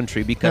time in the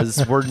country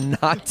because we're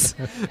not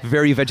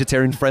very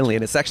vegetarian friendly.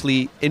 And it's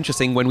actually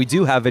interesting when we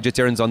do have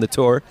vegetarians on the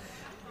tour,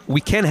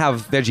 we can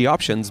have veggie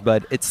options,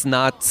 but it's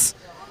not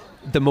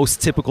the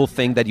most typical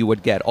thing that you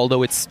would get.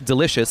 Although it's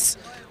delicious,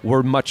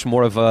 we're much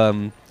more of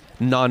a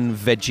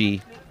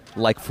non-veggie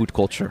like food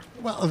culture.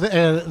 Well,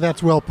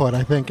 that's well put,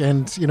 I think.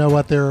 And you know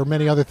what? There are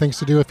many other things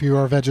to do if you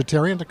are a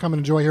vegetarian to come and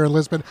enjoy here in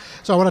Lisbon.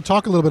 So I want to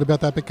talk a little bit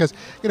about that because,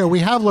 we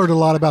have learned a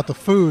lot about the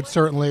food,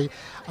 certainly.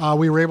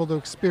 We were able to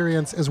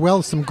experience as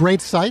well some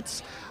great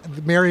sights.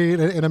 Mary,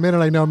 in a minute,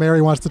 I know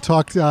Mary wants to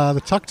talk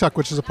the tuk-tuk,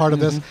 which is a part of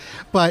this.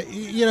 But,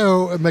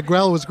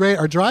 Miguel was great,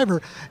 our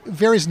driver.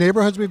 Various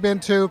neighborhoods we've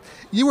been to.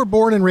 You were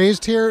born and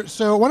raised here.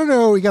 So I want to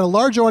know, we got a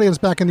large audience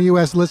back in the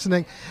U.S.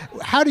 listening.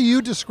 How do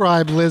you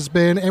describe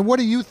Lisbon, and what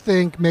do you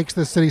think makes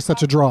this city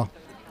such a draw?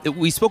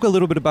 We spoke a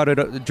little bit about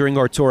it during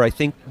our tour. I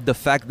think the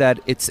fact that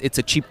it's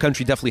a cheap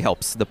country definitely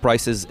helps. The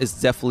price is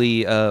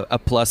definitely a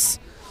plus.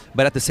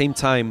 But at the same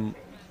time,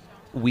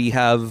 we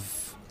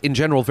have, in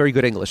general, very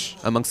good English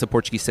amongst the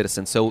Portuguese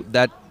citizens. So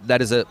that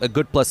is a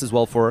good plus as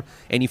well for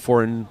any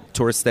foreign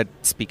tourists that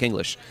speak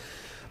English.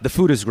 The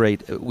food is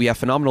great. We have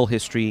phenomenal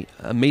history,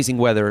 amazing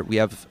weather. We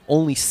have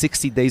only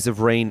 60 days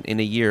of rain in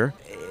a year.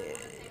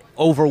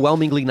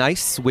 Overwhelmingly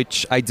nice,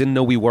 which I didn't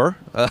know we were.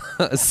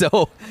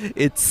 So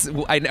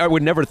I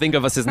would never think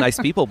of us as nice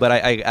people, but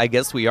I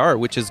guess we are,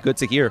 which is good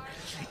to hear.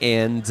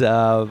 And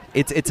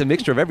it's a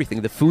mixture of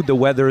everything: the food, the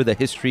weather, the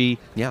history.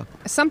 Yeah.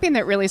 Something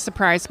that really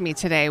surprised me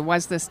today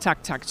was this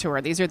tuk-tuk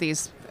tour. These are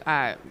these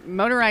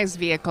motorized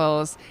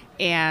vehicles,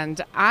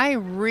 and I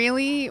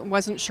really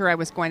wasn't sure I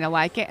was going to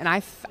like it, and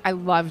I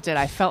loved it.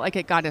 I felt like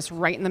it got us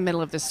right in the middle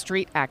of the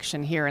street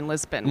action here in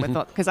Lisbon,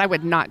 because I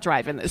would not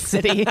drive in this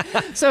city.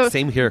 So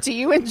same here. Do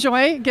you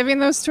enjoy giving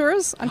those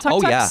tours on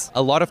tuk-tuks? Oh yeah,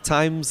 a lot of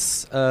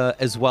times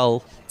as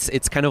well.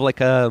 It's kind of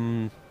like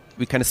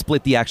we kind of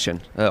split the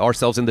action,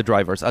 ourselves and the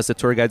drivers, us the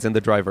tour guides and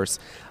the drivers.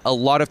 A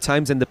lot of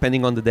times, and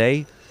depending on the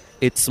day,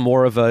 it's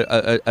more of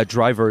a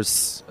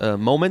driver's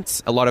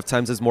moment. A lot of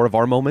times it's more of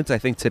our moment. I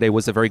think today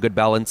was a very good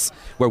balance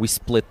where we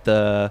split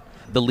the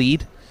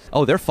lead.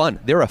 Oh, they're fun.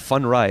 They're a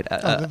fun ride.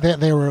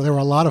 They were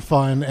a lot of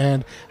fun,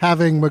 and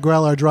having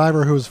Miguel, our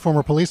driver, who's a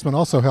former policeman,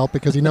 also helped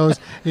because he knows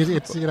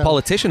it's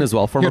politician as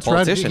well, former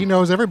politician. Right. He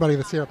knows everybody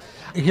that's here.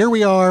 Here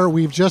we are.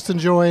 We've just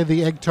enjoyed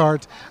the egg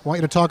tart. I want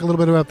you to talk a little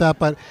bit about that.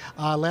 But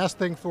last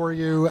thing for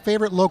you,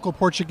 favorite local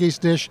Portuguese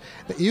dish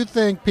that you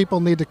think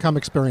people need to come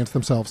experience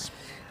themselves.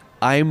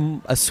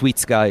 I'm a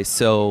sweets guy,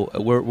 so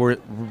we're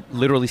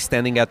literally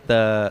standing at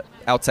the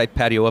outside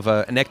patio of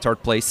an egg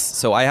tart place.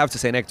 So I have to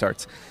say an egg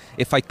tart.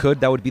 If I could,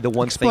 that would be the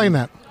one thing. Explain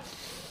that.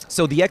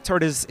 So the egg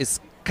tart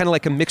is kind of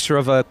like a mixture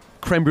of a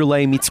creme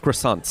brulee meets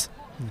croissant,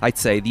 I'd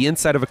say. The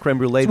inside of a creme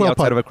brulee, the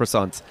outside of a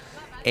croissant.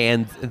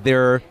 And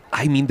they're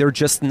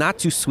just not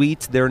too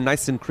sweet. They're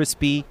nice and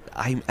crispy.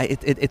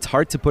 It's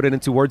hard to put it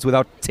into words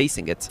without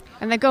tasting it.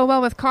 And they go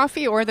well with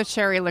coffee or the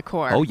cherry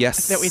liqueur. Oh,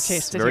 yes. That we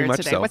tasted very here much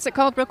today. So. What's it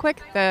called real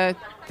quick? The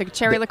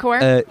cherry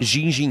liqueur?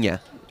 Ginginha.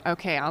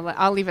 Okay,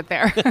 I'll leave it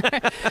there.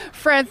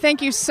 Fred,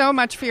 thank you so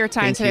much for your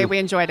time today. We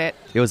enjoyed it.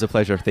 It was a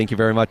pleasure. Thank you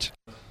very much.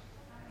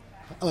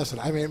 Listen,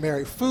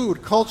 Mary,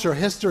 food, culture,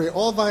 history,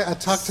 all via a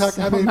tuk-tuk.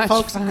 So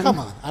folks, fun. Come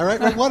on, all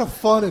right? What a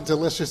fun and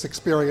delicious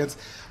experience.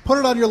 Put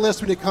it on your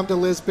list when you come to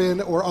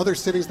Lisbon or other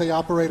cities they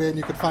operate in.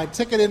 You can find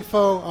ticket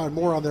info on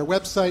more on their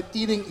website,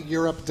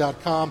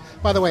 eatingeurope.com.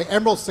 By the way,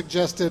 Emerald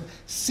suggested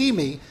See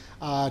Me.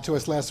 to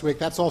us last week.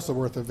 That's also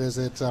worth a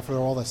visit for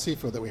all the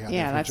seafood that we have.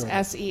 Yeah,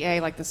 that's SEA,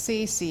 like the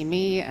sea, see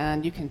me,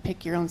 and you can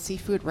pick your own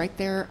seafood right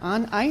there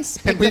on ice.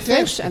 Pick And we the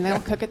fish, and they'll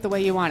cook it the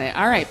way you want it.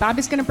 All right,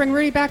 Bobby's going to bring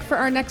Rudy back for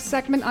our next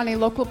segment on a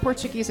local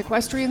Portuguese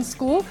equestrian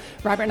school.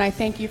 Robert and I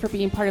thank you for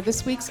being part of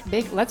this week's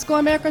big Let's Go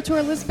America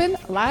Tour Lisbon,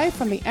 live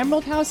from the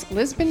Emerald House,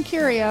 Lisbon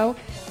Curio,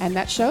 and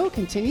that show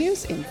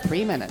continues in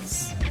 3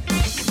 minutes.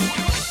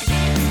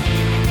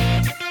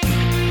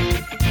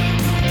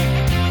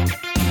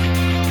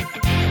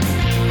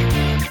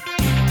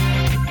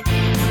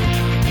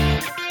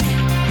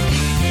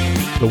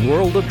 The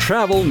world of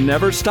travel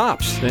never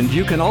stops, and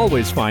you can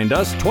always find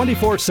us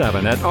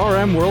 24/7 at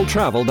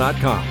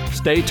rmworldtravel.com.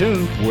 Stay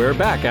tuned. We're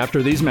back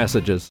after these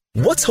messages.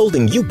 What's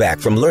holding you back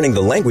from learning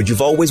the language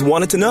you've always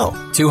wanted to know?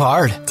 Too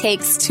hard.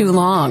 Takes too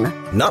long.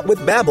 Not with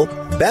Babbel.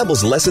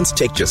 Babbel's lessons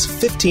take just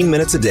 15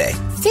 minutes a day.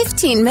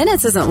 15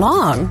 minutes isn't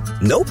long.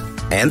 Nope.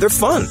 And they're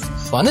fun.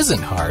 Fun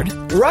isn't hard.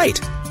 Right.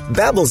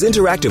 Babbel's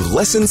interactive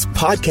lessons,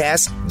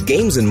 podcasts,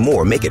 games, and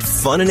more make it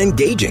fun and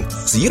engaging,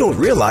 so you don't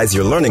realize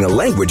you're learning a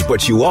language,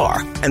 but you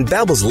are. And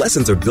Babbel's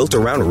lessons are built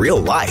around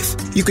real life.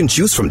 You can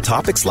choose from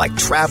topics like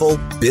travel,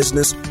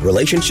 business,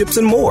 relationships,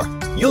 and more.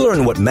 You'll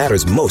learn what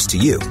matters most to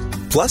you.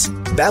 Plus,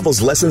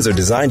 Babbel's lessons are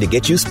designed to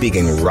get you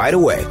speaking right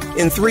away.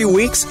 In 3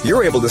 weeks,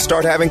 you're able to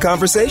start having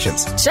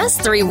conversations.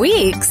 Just 3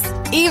 weeks?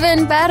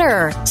 Even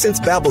better. Since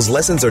Babbel's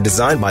lessons are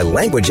designed by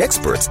language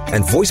experts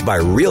and voiced by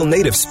real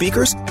native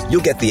speakers,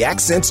 you'll get the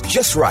accents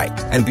just right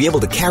and be able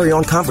to carry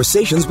on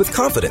conversations with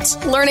confidence.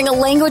 Learning a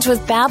language with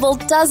Babbel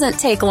doesn't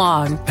take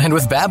long. And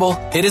with Babbel,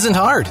 it isn't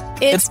hard.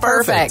 It's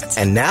perfect.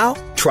 And now,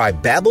 try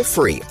Babbel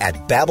free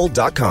at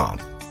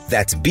Babbel.com.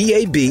 That's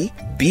Babbel.com.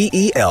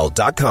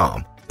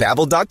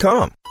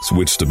 Babbel.com.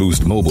 Switch to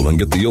Boost Mobile and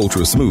get the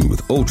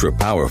ultra-smooth,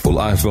 ultra-powerful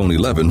iPhone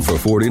 11 for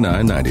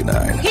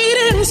 $49.99. He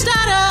didn't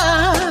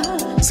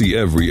stutter. See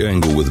every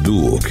angle with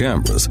dual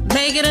cameras.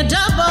 Make it a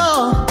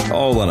double.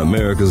 All on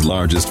America's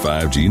largest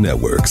 5G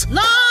networks.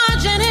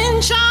 Large and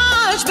in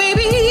charge,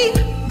 baby.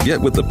 Get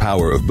with the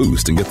power of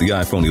Boost and get the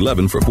iPhone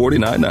 11 for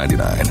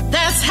 $49.99.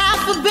 That's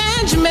half a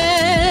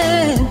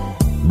Benjamin.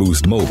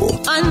 Boost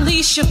Mobile.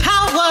 Unleash your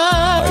power.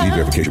 ID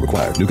verification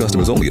required. New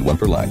customers only at 1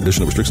 per line.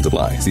 Additional restrictions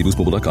apply. See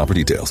boostmobile.com for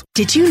details.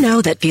 Did you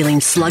know that feeling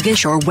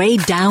sluggish or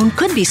weighed down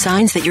could be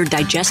signs that your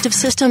digestive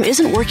system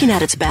isn't working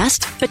at its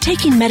best? But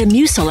taking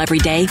Metamucil every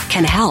day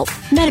can help.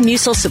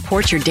 Metamucil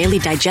supports your daily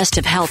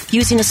digestive health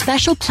using a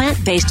special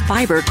plant-based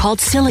fiber called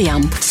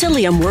psyllium.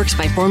 Psyllium works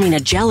by forming a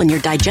gel in your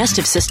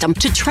digestive system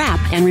to trap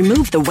and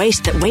remove the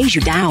waste that weighs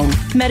you down.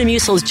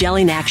 Metamucil's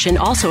gelling action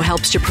also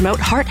helps to promote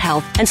heart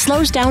health and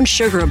slows down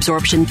sugar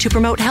absorption to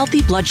promote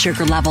healthy blood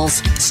sugar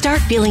levels.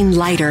 Start feeling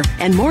lighter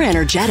and more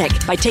energetic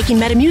by taking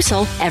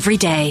Metamucil every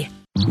day.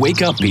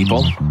 Wake up,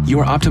 people.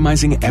 You are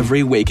optimizing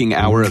every waking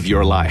hour of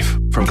your life.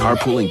 From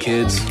carpooling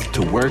kids,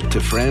 to work,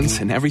 to friends,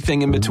 and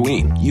everything in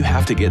between. You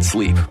have to get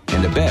sleep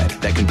and a bed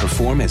that can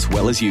perform as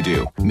well as you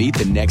do. Meet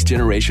the next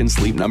generation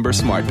Sleep Number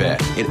Smart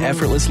Bed. It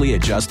effortlessly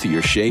adjusts to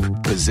your shape,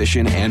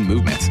 position, and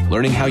movements,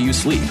 learning how you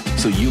sleep,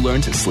 so you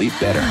learn to sleep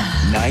better,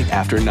 night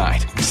after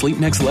night. Sleep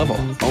next level,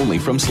 only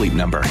from Sleep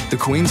Number. The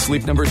Queen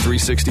Sleep Number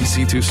 360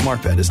 C2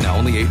 Smart Bed is now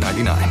only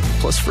 $8.99,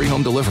 plus free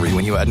home delivery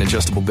when you add an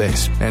adjustable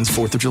base. Ends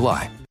 4th of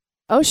July.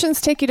 Oceans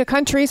take you to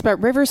countries, but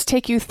rivers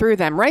take you through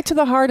them, right to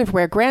the heart of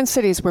where grand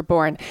cities were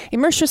born.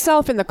 Immerse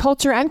yourself in the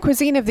culture and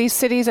cuisine of these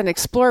cities and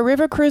explore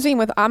river cruising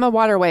with AMA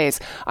Waterways.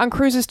 On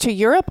cruises to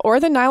Europe or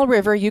the Nile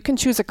River, you can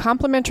choose a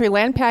complimentary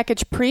land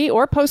package pre-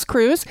 or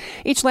post-cruise.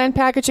 Each land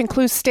package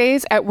includes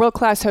stays at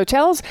world-class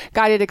hotels,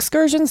 guided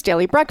excursions,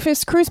 daily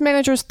breakfast, cruise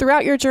managers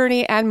throughout your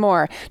journey, and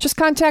more. Just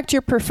contact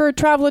your preferred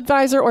travel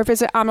advisor or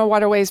visit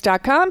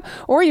amawaterways.com,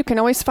 or you can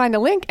always find a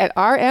link at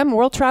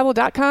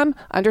rmworldtravel.com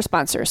under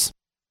sponsors.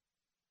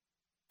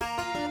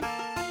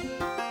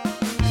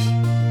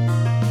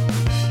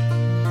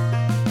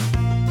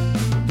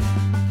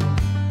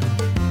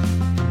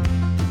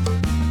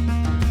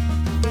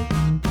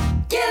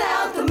 Get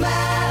out the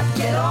map,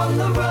 get on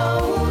the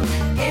road,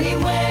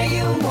 anywhere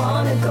you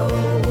want to go.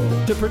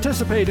 To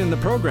participate in the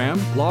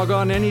program, log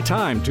on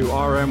anytime to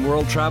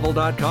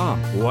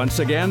rmworldtravel.com. Once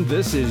again,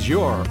 this is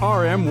your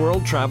RM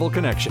World Travel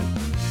Connection.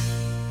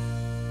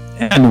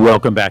 And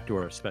welcome back to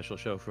our special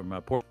show from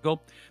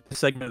Portugal. This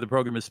segment of the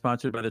program is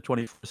sponsored by the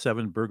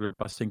 24/7 burglar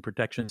busting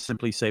protection,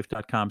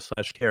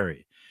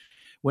 simplysafe.com/Carey.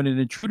 When an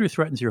intruder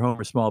threatens your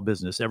home or small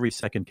business, every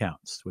second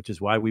counts, which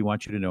is why we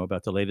want you to know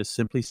about the latest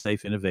Simply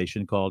Safe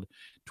innovation called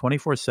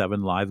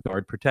 24/7 Live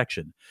Guard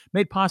Protection,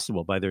 made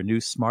possible by their new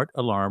Smart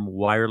Alarm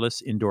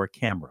wireless indoor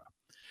camera.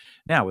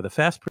 Now, with a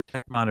fast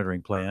protect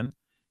monitoring plan,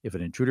 if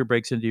an intruder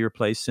breaks into your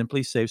place,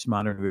 Simply Safe's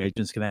monitoring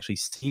agents can actually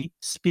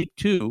speak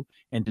to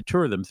and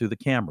deter them through the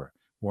camera,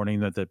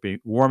 warning them that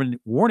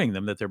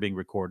they're being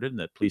recorded and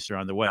that police are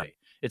on the way.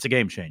 It's a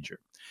game changer.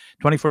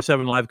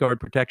 24/7 Live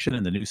Guard Protection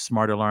and the new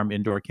Smart Alarm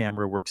indoor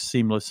camera works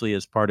seamlessly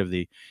as part of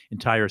the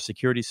entire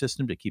security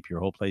system to keep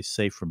your whole place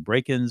safe from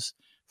break-ins,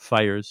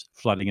 fires,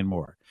 flooding, and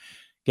more.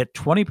 Get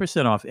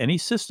 20% off any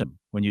system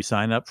when you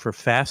sign up for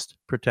Fast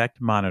Protect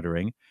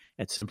monitoring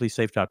at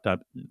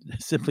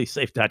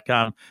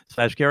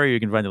simplysafe.com/Carey. You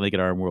can find the link at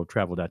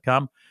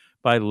RMWorldTravel.com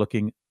by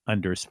looking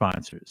under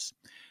sponsors.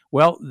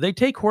 Well, they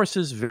take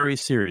horses very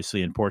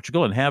seriously in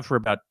Portugal and have for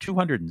about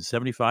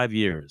 275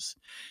 years.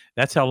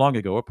 That's how long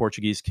ago a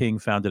Portuguese king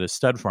founded a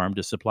stud farm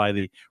to supply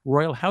the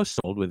royal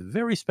household with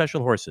very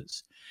special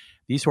horses.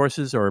 These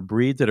horses are a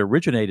breed that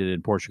originated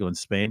in Portugal and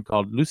Spain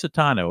called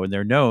Lusitano, and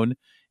they're known,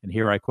 and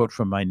here I quote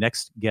from my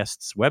next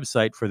guest's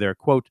website, for their,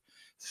 quote,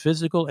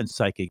 physical and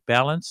psychic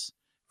balance,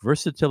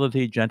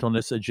 versatility,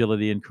 gentleness,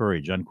 agility, and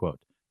courage, unquote.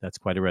 That's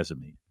quite a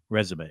resume.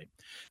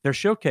 Their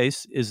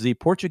showcase is the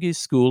Portuguese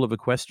School of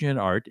Equestrian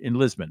Art in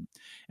Lisbon,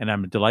 and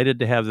I'm delighted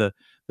to have the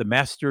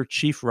master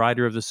chief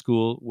rider of the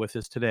school with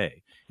us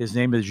today. His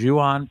name is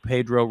João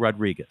Pedro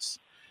Rodrigues.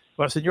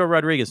 Well, Senor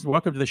Rodrigues,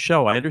 welcome to the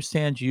show. I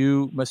understand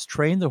you must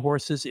train the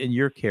horses in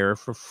your care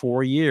for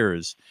 4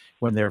 years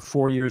when they're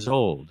 4 years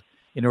old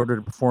in order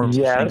to perform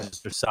such things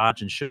as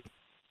dressage and show.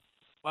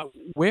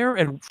 Where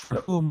and for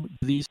whom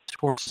do these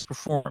horses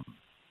perform?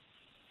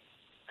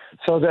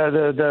 So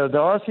the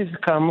horses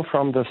come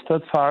from the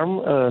stud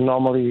farm,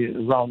 normally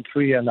around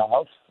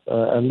 3.5,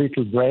 a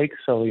little break,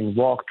 so in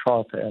walk,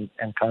 trot, and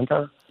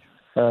canter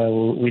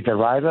with the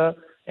rider.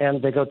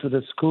 And they go to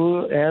the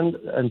school, and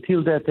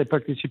until that they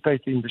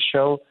participate in the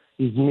show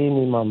is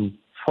minimum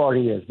 4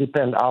 years.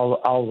 Depend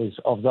always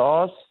of the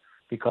horse,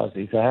 because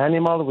it's an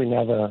animal. We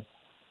never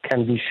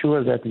can be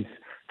sure that it's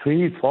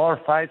 3, 4,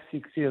 5,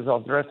 6 years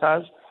of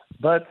dressage,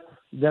 but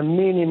the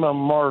minimum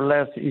more or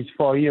less is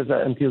 4 years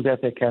until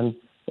that they can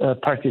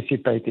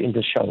participate in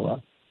the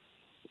show.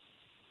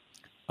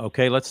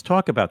 Okay, let's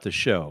talk about the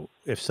show.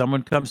 If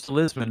someone comes to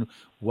Lisbon,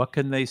 what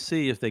can they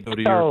see if they go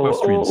to your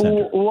equestrian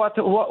center? What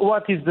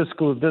is the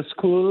school? The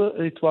school,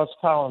 it was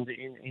founded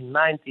in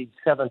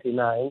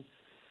 1979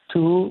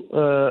 to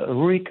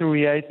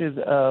recreate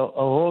an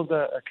old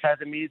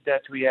academy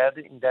that we had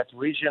in that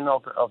region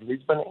of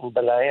Lisbon, in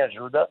Belém,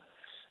 Ajuda,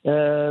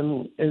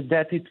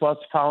 that it was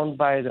founded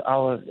by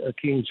our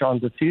King John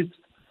V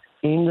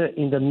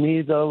in the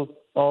middle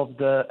of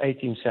the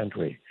 18th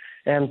century.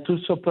 And to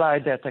supply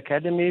that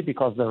academy,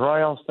 because the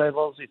royal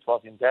stables, it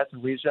was in that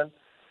region,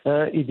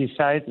 he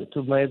decided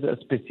to make a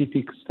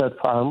specific stud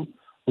farm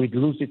with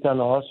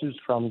Lusitano horses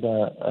from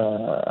the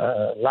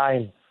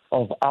line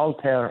of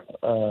Alter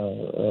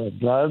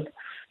blood,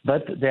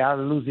 but they are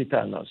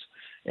Lusitanos.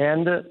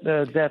 And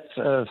that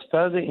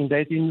stud in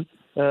the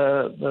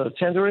 18th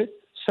century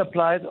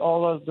supplied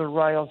all of the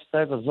royal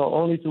stables. So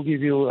only to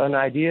give you an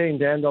idea, in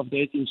the end of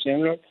the 18th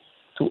century,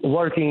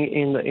 working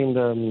in the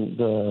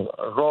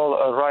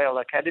Royal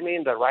Academy,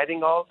 in the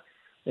riding hall,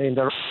 in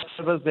the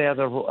stables, they had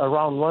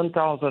around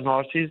 1,000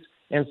 horses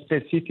and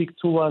specific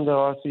 200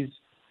 horses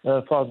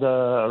for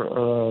the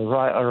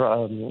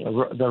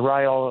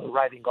Royal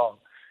Riding Hall,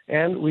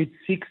 and with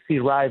 60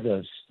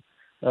 riders.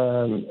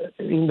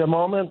 In the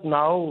moment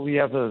now, we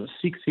have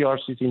 60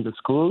 horses in the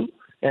school,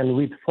 and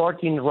with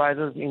 14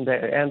 riders in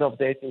the end of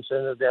the 18th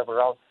century, they have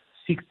around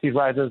 60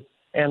 riders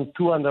and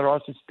 200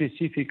 horses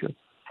specific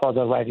for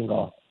the riding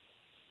hall.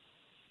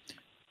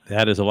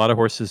 That is a lot of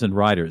horses and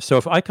riders. So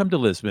if I come to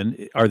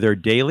Lisbon, are there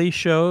daily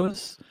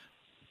shows?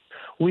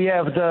 We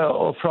have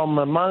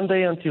from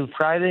Monday until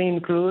Friday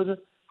include,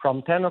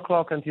 from 10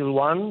 o'clock until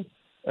 1,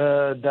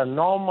 the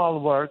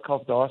normal work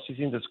of the horses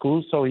in the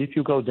school. So if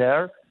you go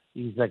there,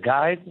 is a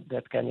guide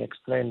that can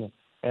explain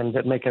and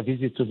make a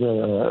visit to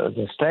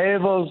the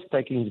stables,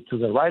 taking you to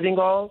the riding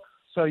hall.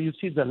 So you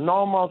see the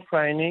normal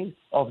training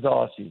of the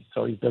horses.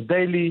 So it's the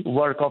daily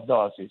work of the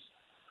horses.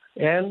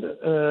 And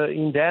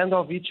in the end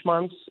of each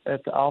month,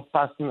 at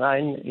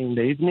 9:30 in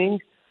the evening,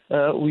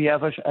 we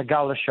have a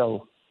gala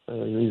show.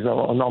 It's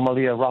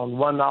normally around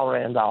 1 hour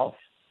and a half.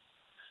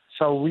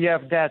 So we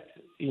have that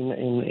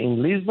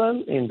in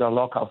Lisbon, in the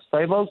local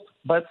stables,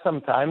 but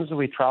sometimes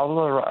we travel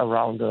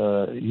around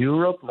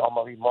Europe,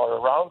 normally more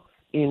around.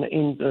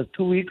 In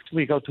 2 weeks,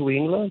 we go to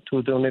England,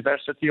 to the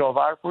University of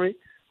Harbury,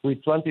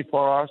 with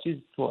 24 horses,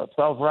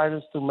 12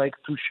 riders to make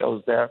 2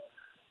 shows there.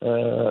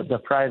 The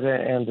Friday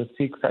and the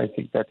 6th, I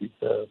think that is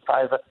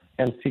 5th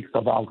and 6th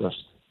of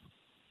August.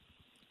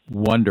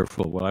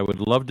 Wonderful. Well, I would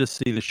love to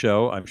see the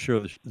show. I'm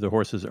sure the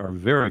horses are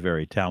very,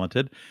 very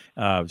talented.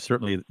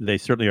 They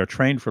certainly are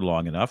trained for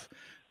long enough.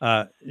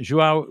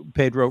 João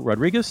Pedro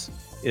Rodrigues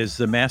is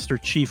the Master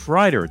Chief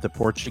Rider at the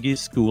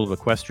Portuguese School of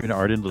Equestrian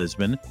Art in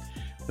Lisbon.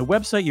 The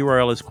website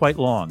URL is quite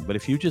long, but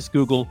if you just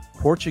Google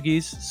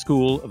Portuguese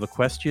School of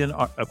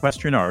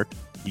Equestrian Art,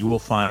 you will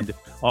find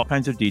all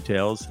kinds of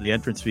details. The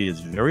entrance fee is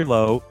very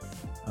low.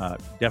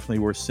 Definitely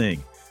worth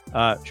seeing.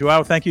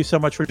 João, thank you so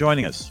much for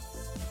joining us.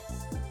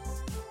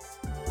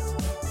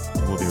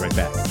 We'll be right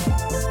back.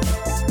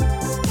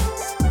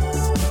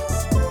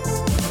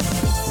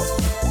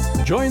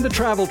 Join the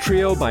travel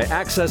trio by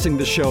accessing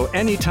the show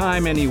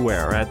anytime,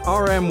 anywhere at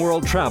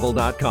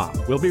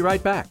rmworldtravel.com. We'll be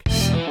right back.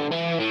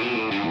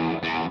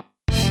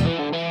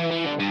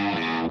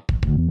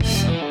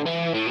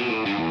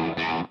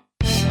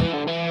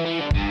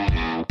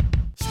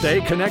 Stay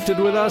connected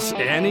with us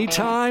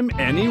anytime,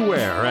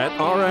 anywhere at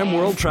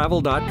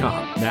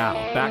rmworldtravel.com. Now,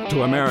 back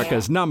to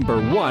America's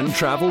 #1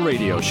 travel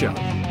radio show.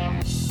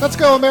 Let's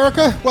go,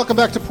 America. Welcome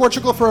back to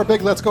Portugal for our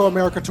big Let's Go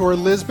America tour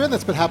in Lisbon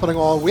that's been happening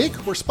all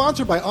week. We're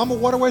sponsored by AMA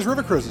Waterways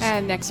River Cruises.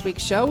 And next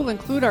week's show will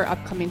include our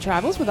upcoming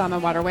travels with AMA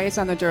Waterways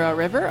on the Douro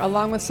River.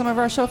 Along with some of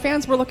our show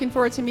fans we're looking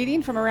forward to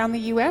meeting from around the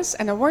U.S.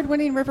 An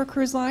award-winning river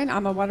cruise line,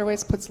 AMA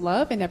Waterways puts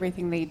love in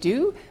everything they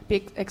do.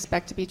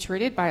 Expect to be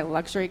treated by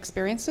luxury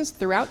experiences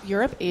throughout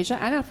Europe, Asia,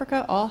 and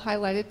Africa, all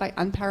highlighted by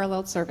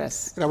unparalleled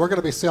service. We're going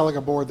to be sailing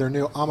aboard their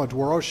new AMA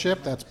Douro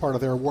ship. That's part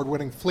of their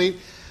award-winning fleet.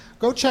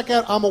 Go check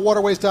out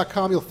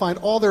amawaterways.com. You'll find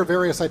all their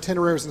various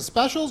itineraries and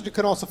specials. You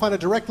can also find a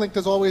direct link,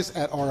 as always,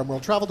 at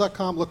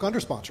rmworldtravel.com. Look under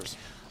sponsors.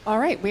 All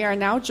right, we are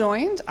now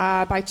joined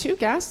by two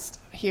guests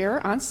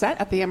here on set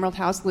at the Emerald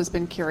House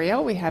Lisbon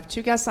Curio. We have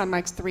two guests on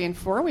mics 3 and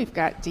 4. We've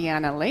got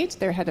Deanna Late,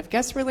 their head of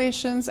guest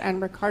relations,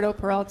 and Ricardo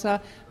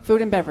Peralta,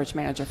 food and beverage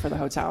manager for the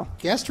hotel.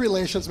 Guest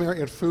relations, Mary,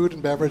 and food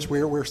and beverage.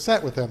 We're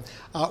set with them.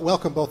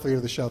 Welcome both of you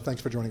to the show.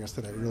 Thanks for joining us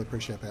today. We really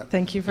appreciate that.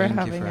 Thank you for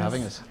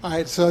having us. All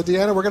right, so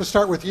Deanna, we're going to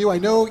start with you. I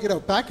know,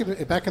 back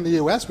in the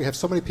U.S., we have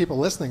so many people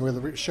listening. Where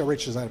the show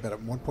reaches out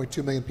about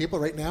 1.2 million people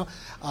right now.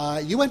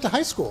 You went to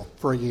high school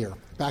for a year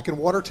back in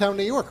Watertown,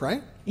 New York,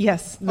 right?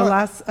 Yes,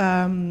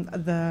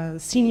 the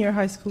senior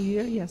high school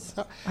year, yes.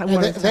 And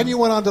then you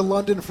went on to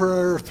London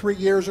for 3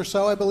 years or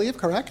so, I believe,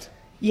 correct?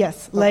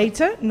 Yes,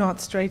 later, not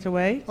straight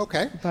away.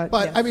 Okay, but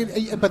yes. I mean,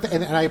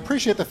 and I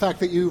appreciate the fact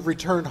that you've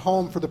returned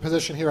home for the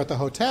position here at the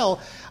hotel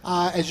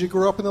as you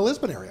grew up in the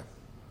Lisbon area.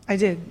 I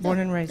did, born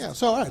and raised. Yeah,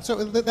 so all right,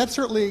 so that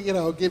certainly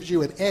gives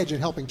you an edge in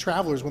helping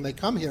travelers when they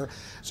come here.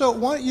 So I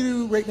want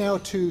you right now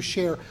to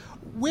share,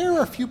 where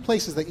are a few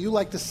places that you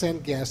like to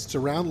send guests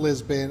around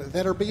Lisbon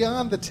that are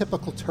beyond the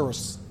typical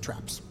tourist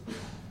traps?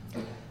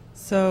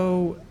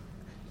 So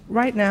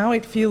right now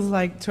it feels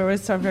like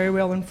tourists are very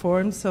well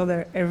informed, so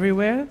they're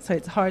everywhere. So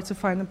it's hard to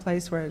find a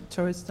place where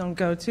tourists don't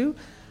go to.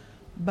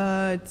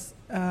 But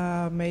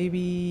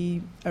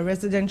maybe a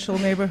residential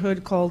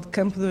neighborhood called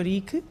Campo do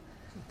Rique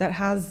that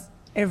has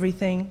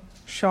everything,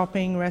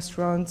 shopping,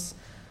 restaurants,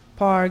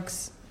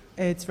 parks.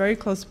 It's very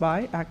close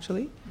by,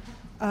 actually.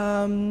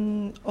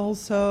 Also,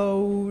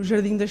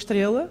 Jardim da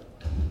Estrela,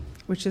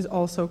 which is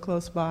also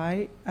close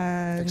by.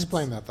 And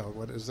explain that, though.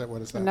 What is that?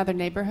 Another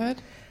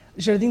neighborhood?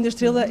 Jardim da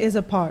Estrela is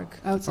a park.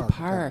 Oh, it's a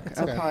park. It's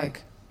a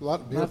park. A lot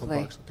of beautiful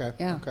Lovely. parks. Okay.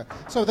 Yeah. Okay.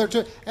 So there are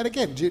two, and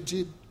again,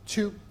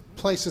 two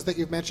places that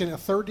you've mentioned. A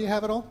third, do you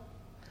have it all?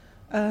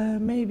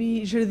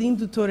 Maybe Jardim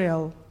do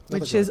Torel,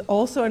 which is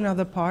also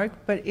another park,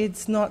 but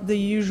it's not the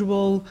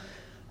usual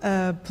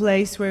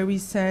place where we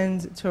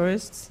send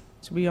tourists,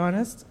 to be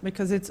honest,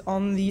 because it's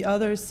on the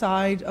other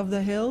side of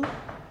the hill.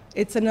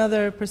 It's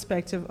another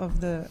perspective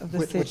of the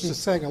city. Which is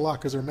saying a lot,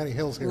 because there are many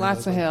hills here.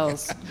 Lots of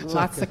hills,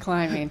 lots of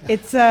climbing.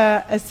 It's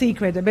a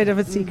secret, a bit of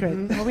a secret.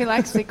 Mm-hmm. Well, we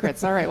like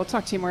secrets. All right, we'll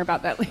talk to you more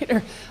about that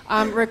later.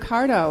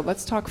 Ricardo,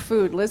 let's talk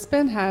food.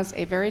 Lisbon has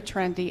a very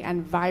trendy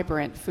and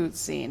vibrant food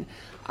scene.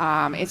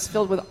 It's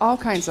filled with all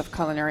kinds of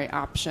culinary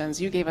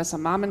options. You gave us a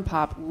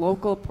mom-and-pop,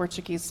 local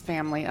Portuguese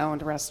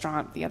family-owned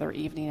restaurant the other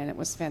evening, and it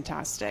was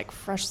fantastic.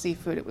 Fresh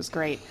seafood, it was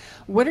great.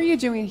 What are you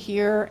doing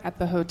here at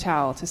the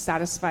hotel to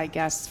satisfy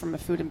guests from a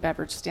food and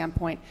beverage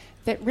standpoint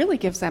that really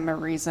gives them a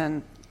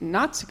reason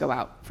not to go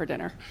out for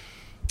dinner?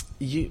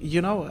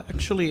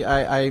 Actually,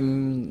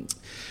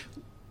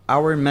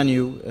 our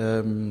menu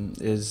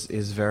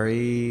is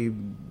very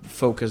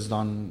focused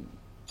on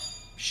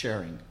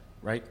sharing,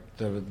 right?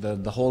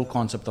 The whole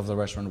concept of the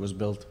restaurant was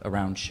built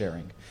around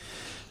sharing.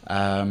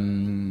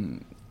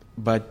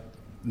 But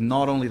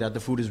not only that, the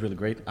food is really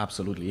great.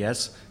 Absolutely,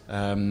 yes.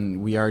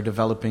 We are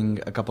developing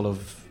a couple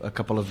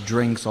of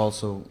drinks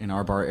also in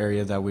our bar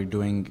area that we're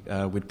doing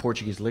with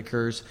Portuguese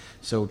liquors.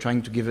 So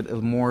trying to give it a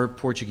more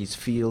Portuguese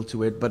feel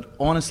to it. But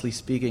honestly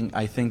speaking,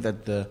 I think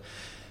that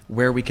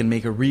where we can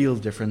make a real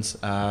difference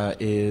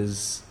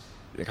is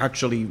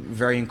actually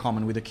very in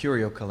common with the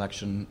Curio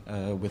collection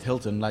with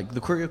Hilton. Like,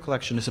 the Curio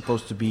collection is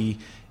supposed to be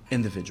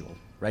individual,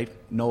 right?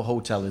 No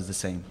hotel is the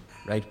same,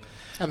 right?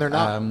 And they're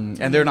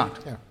not.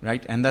 Yeah.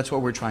 Right? And that's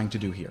what we're trying to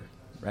do here,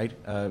 right?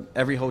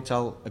 Every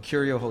hotel, a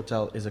Curio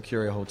hotel is a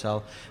Curio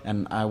hotel,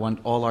 and I want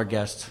all our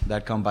guests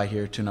that come by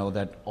here to know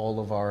that all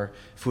of our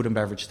food and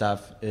beverage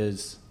staff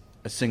is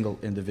a single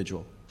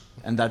individual.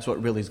 And that's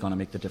what really is going to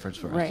make the difference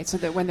for us. Right, so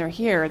that when they're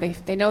here,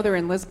 they know they're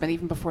in Lisbon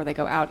even before they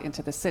go out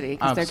into the city,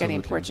 because they're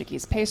getting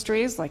Portuguese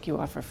pastries like you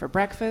offer for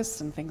breakfast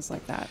and things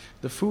like that.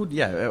 The food,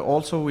 yeah.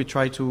 Also, we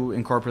try to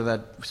incorporate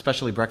that,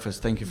 especially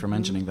breakfast. Thank you for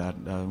mentioning that.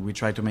 We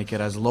try to make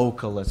it as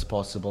local as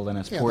possible and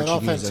as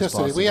Portuguese as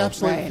possible. We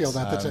absolutely feel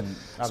that.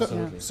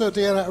 Absolutely. So,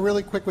 Deanna,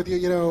 really quick with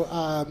you.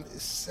 I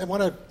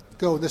want to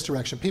go in this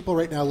direction. People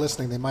right now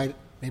listening,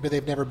 maybe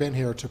they've never been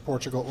here to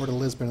Portugal or to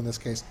Lisbon in this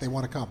case. They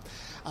want to come.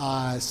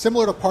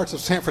 Similar to parts of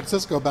San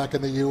Francisco back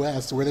in the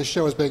U.S. where this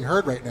show is being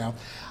heard right now.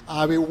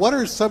 What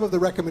are some of the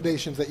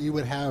recommendations that you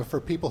would have for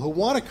people who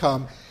want to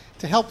come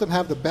to help them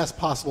have the best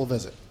possible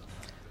visit?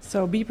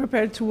 So be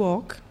prepared to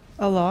walk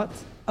a lot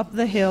up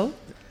the hill.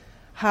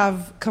 have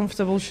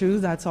comfortable shoes,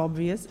 that's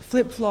obvious.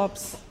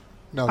 Flip-flops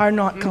No. are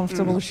not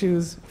comfortable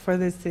shoes for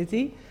this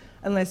city,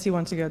 unless you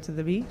want to go to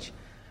the beach.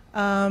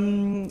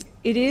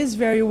 It is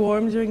very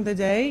warm during the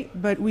day,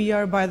 but we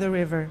are by the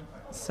river,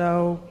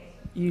 so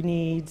you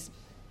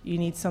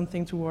need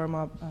something to warm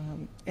up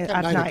at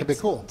night. It can be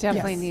cool.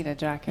 Definitely need a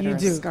jacket or a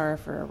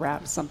scarf or a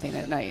wrap, something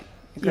at night.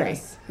 Agree.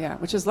 Yes. Yeah,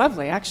 which is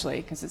lovely, actually,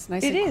 because it's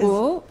nice It and is.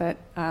 cool, but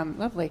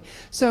lovely.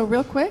 So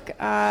real quick,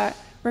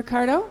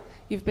 Ricardo,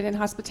 you've been in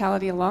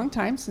hospitality a long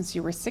time, since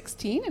you were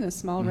 16 in a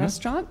small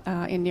restaurant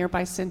in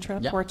nearby Sintra,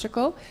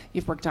 Portugal.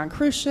 You've worked on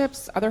cruise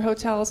ships, other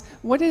hotels.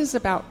 What is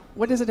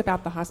it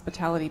about the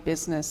hospitality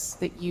business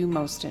that you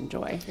most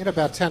enjoy? In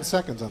about 10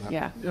 seconds on that.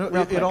 Yeah.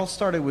 It all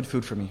started with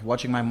food for me.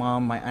 Watching my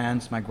mom, my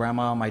aunts, my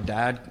grandma, my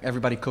dad,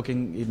 everybody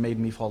cooking, it made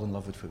me fall in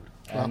love with food.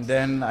 And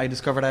then I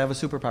discovered I have a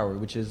superpower,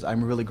 which is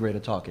I'm really great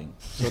at talking.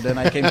 So then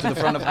I came to the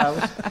front of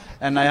house,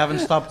 and I haven't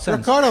stopped since.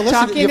 Ricardo, listen,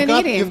 Talking and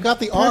eating. you've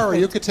got the R, or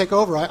you could take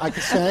over. I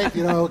could say,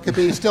 it could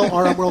be still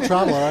RM World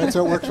Travel, all right?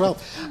 So it works well.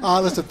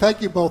 Listen,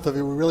 thank you both of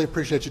you. We really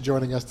appreciate you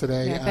joining us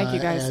today. Yeah, thank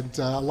you, guys. And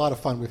a lot of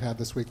fun we've had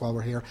this week while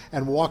we're here.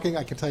 And walking,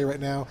 I can tell you right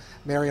now,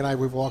 Mary and I,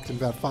 we've walked in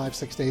about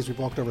 5-6 days. We've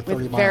walked over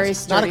 30 miles. very Not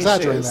sturdy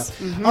exaggerating shoes.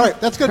 that. All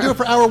right, that's going to do it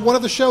for hour one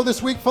of the show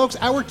this week, folks.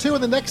 Hour two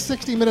in the next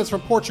 60 minutes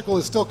from Portugal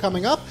is still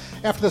coming up.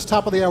 After this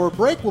top of the hour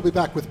break, we'll be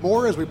back with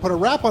more as we put a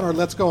wrap on our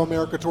Let's Go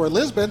America Tour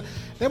Lisbon.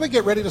 Then we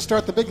get ready to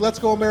start the big Let's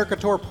Go America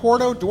Tour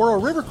Porto Douro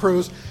River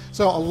Cruise.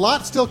 So a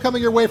lot still coming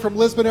your way from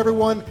Lisbon,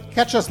 everyone.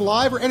 Catch us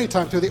live or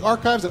anytime through the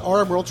archives at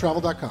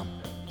rmworldtravel.com.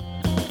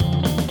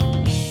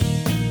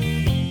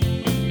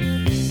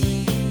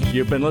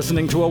 You've been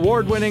listening to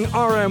award-winning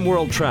RM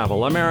World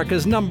Travel,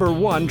 America's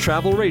 #1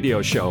 travel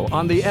radio show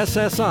on the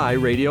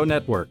SSI Radio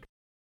Network.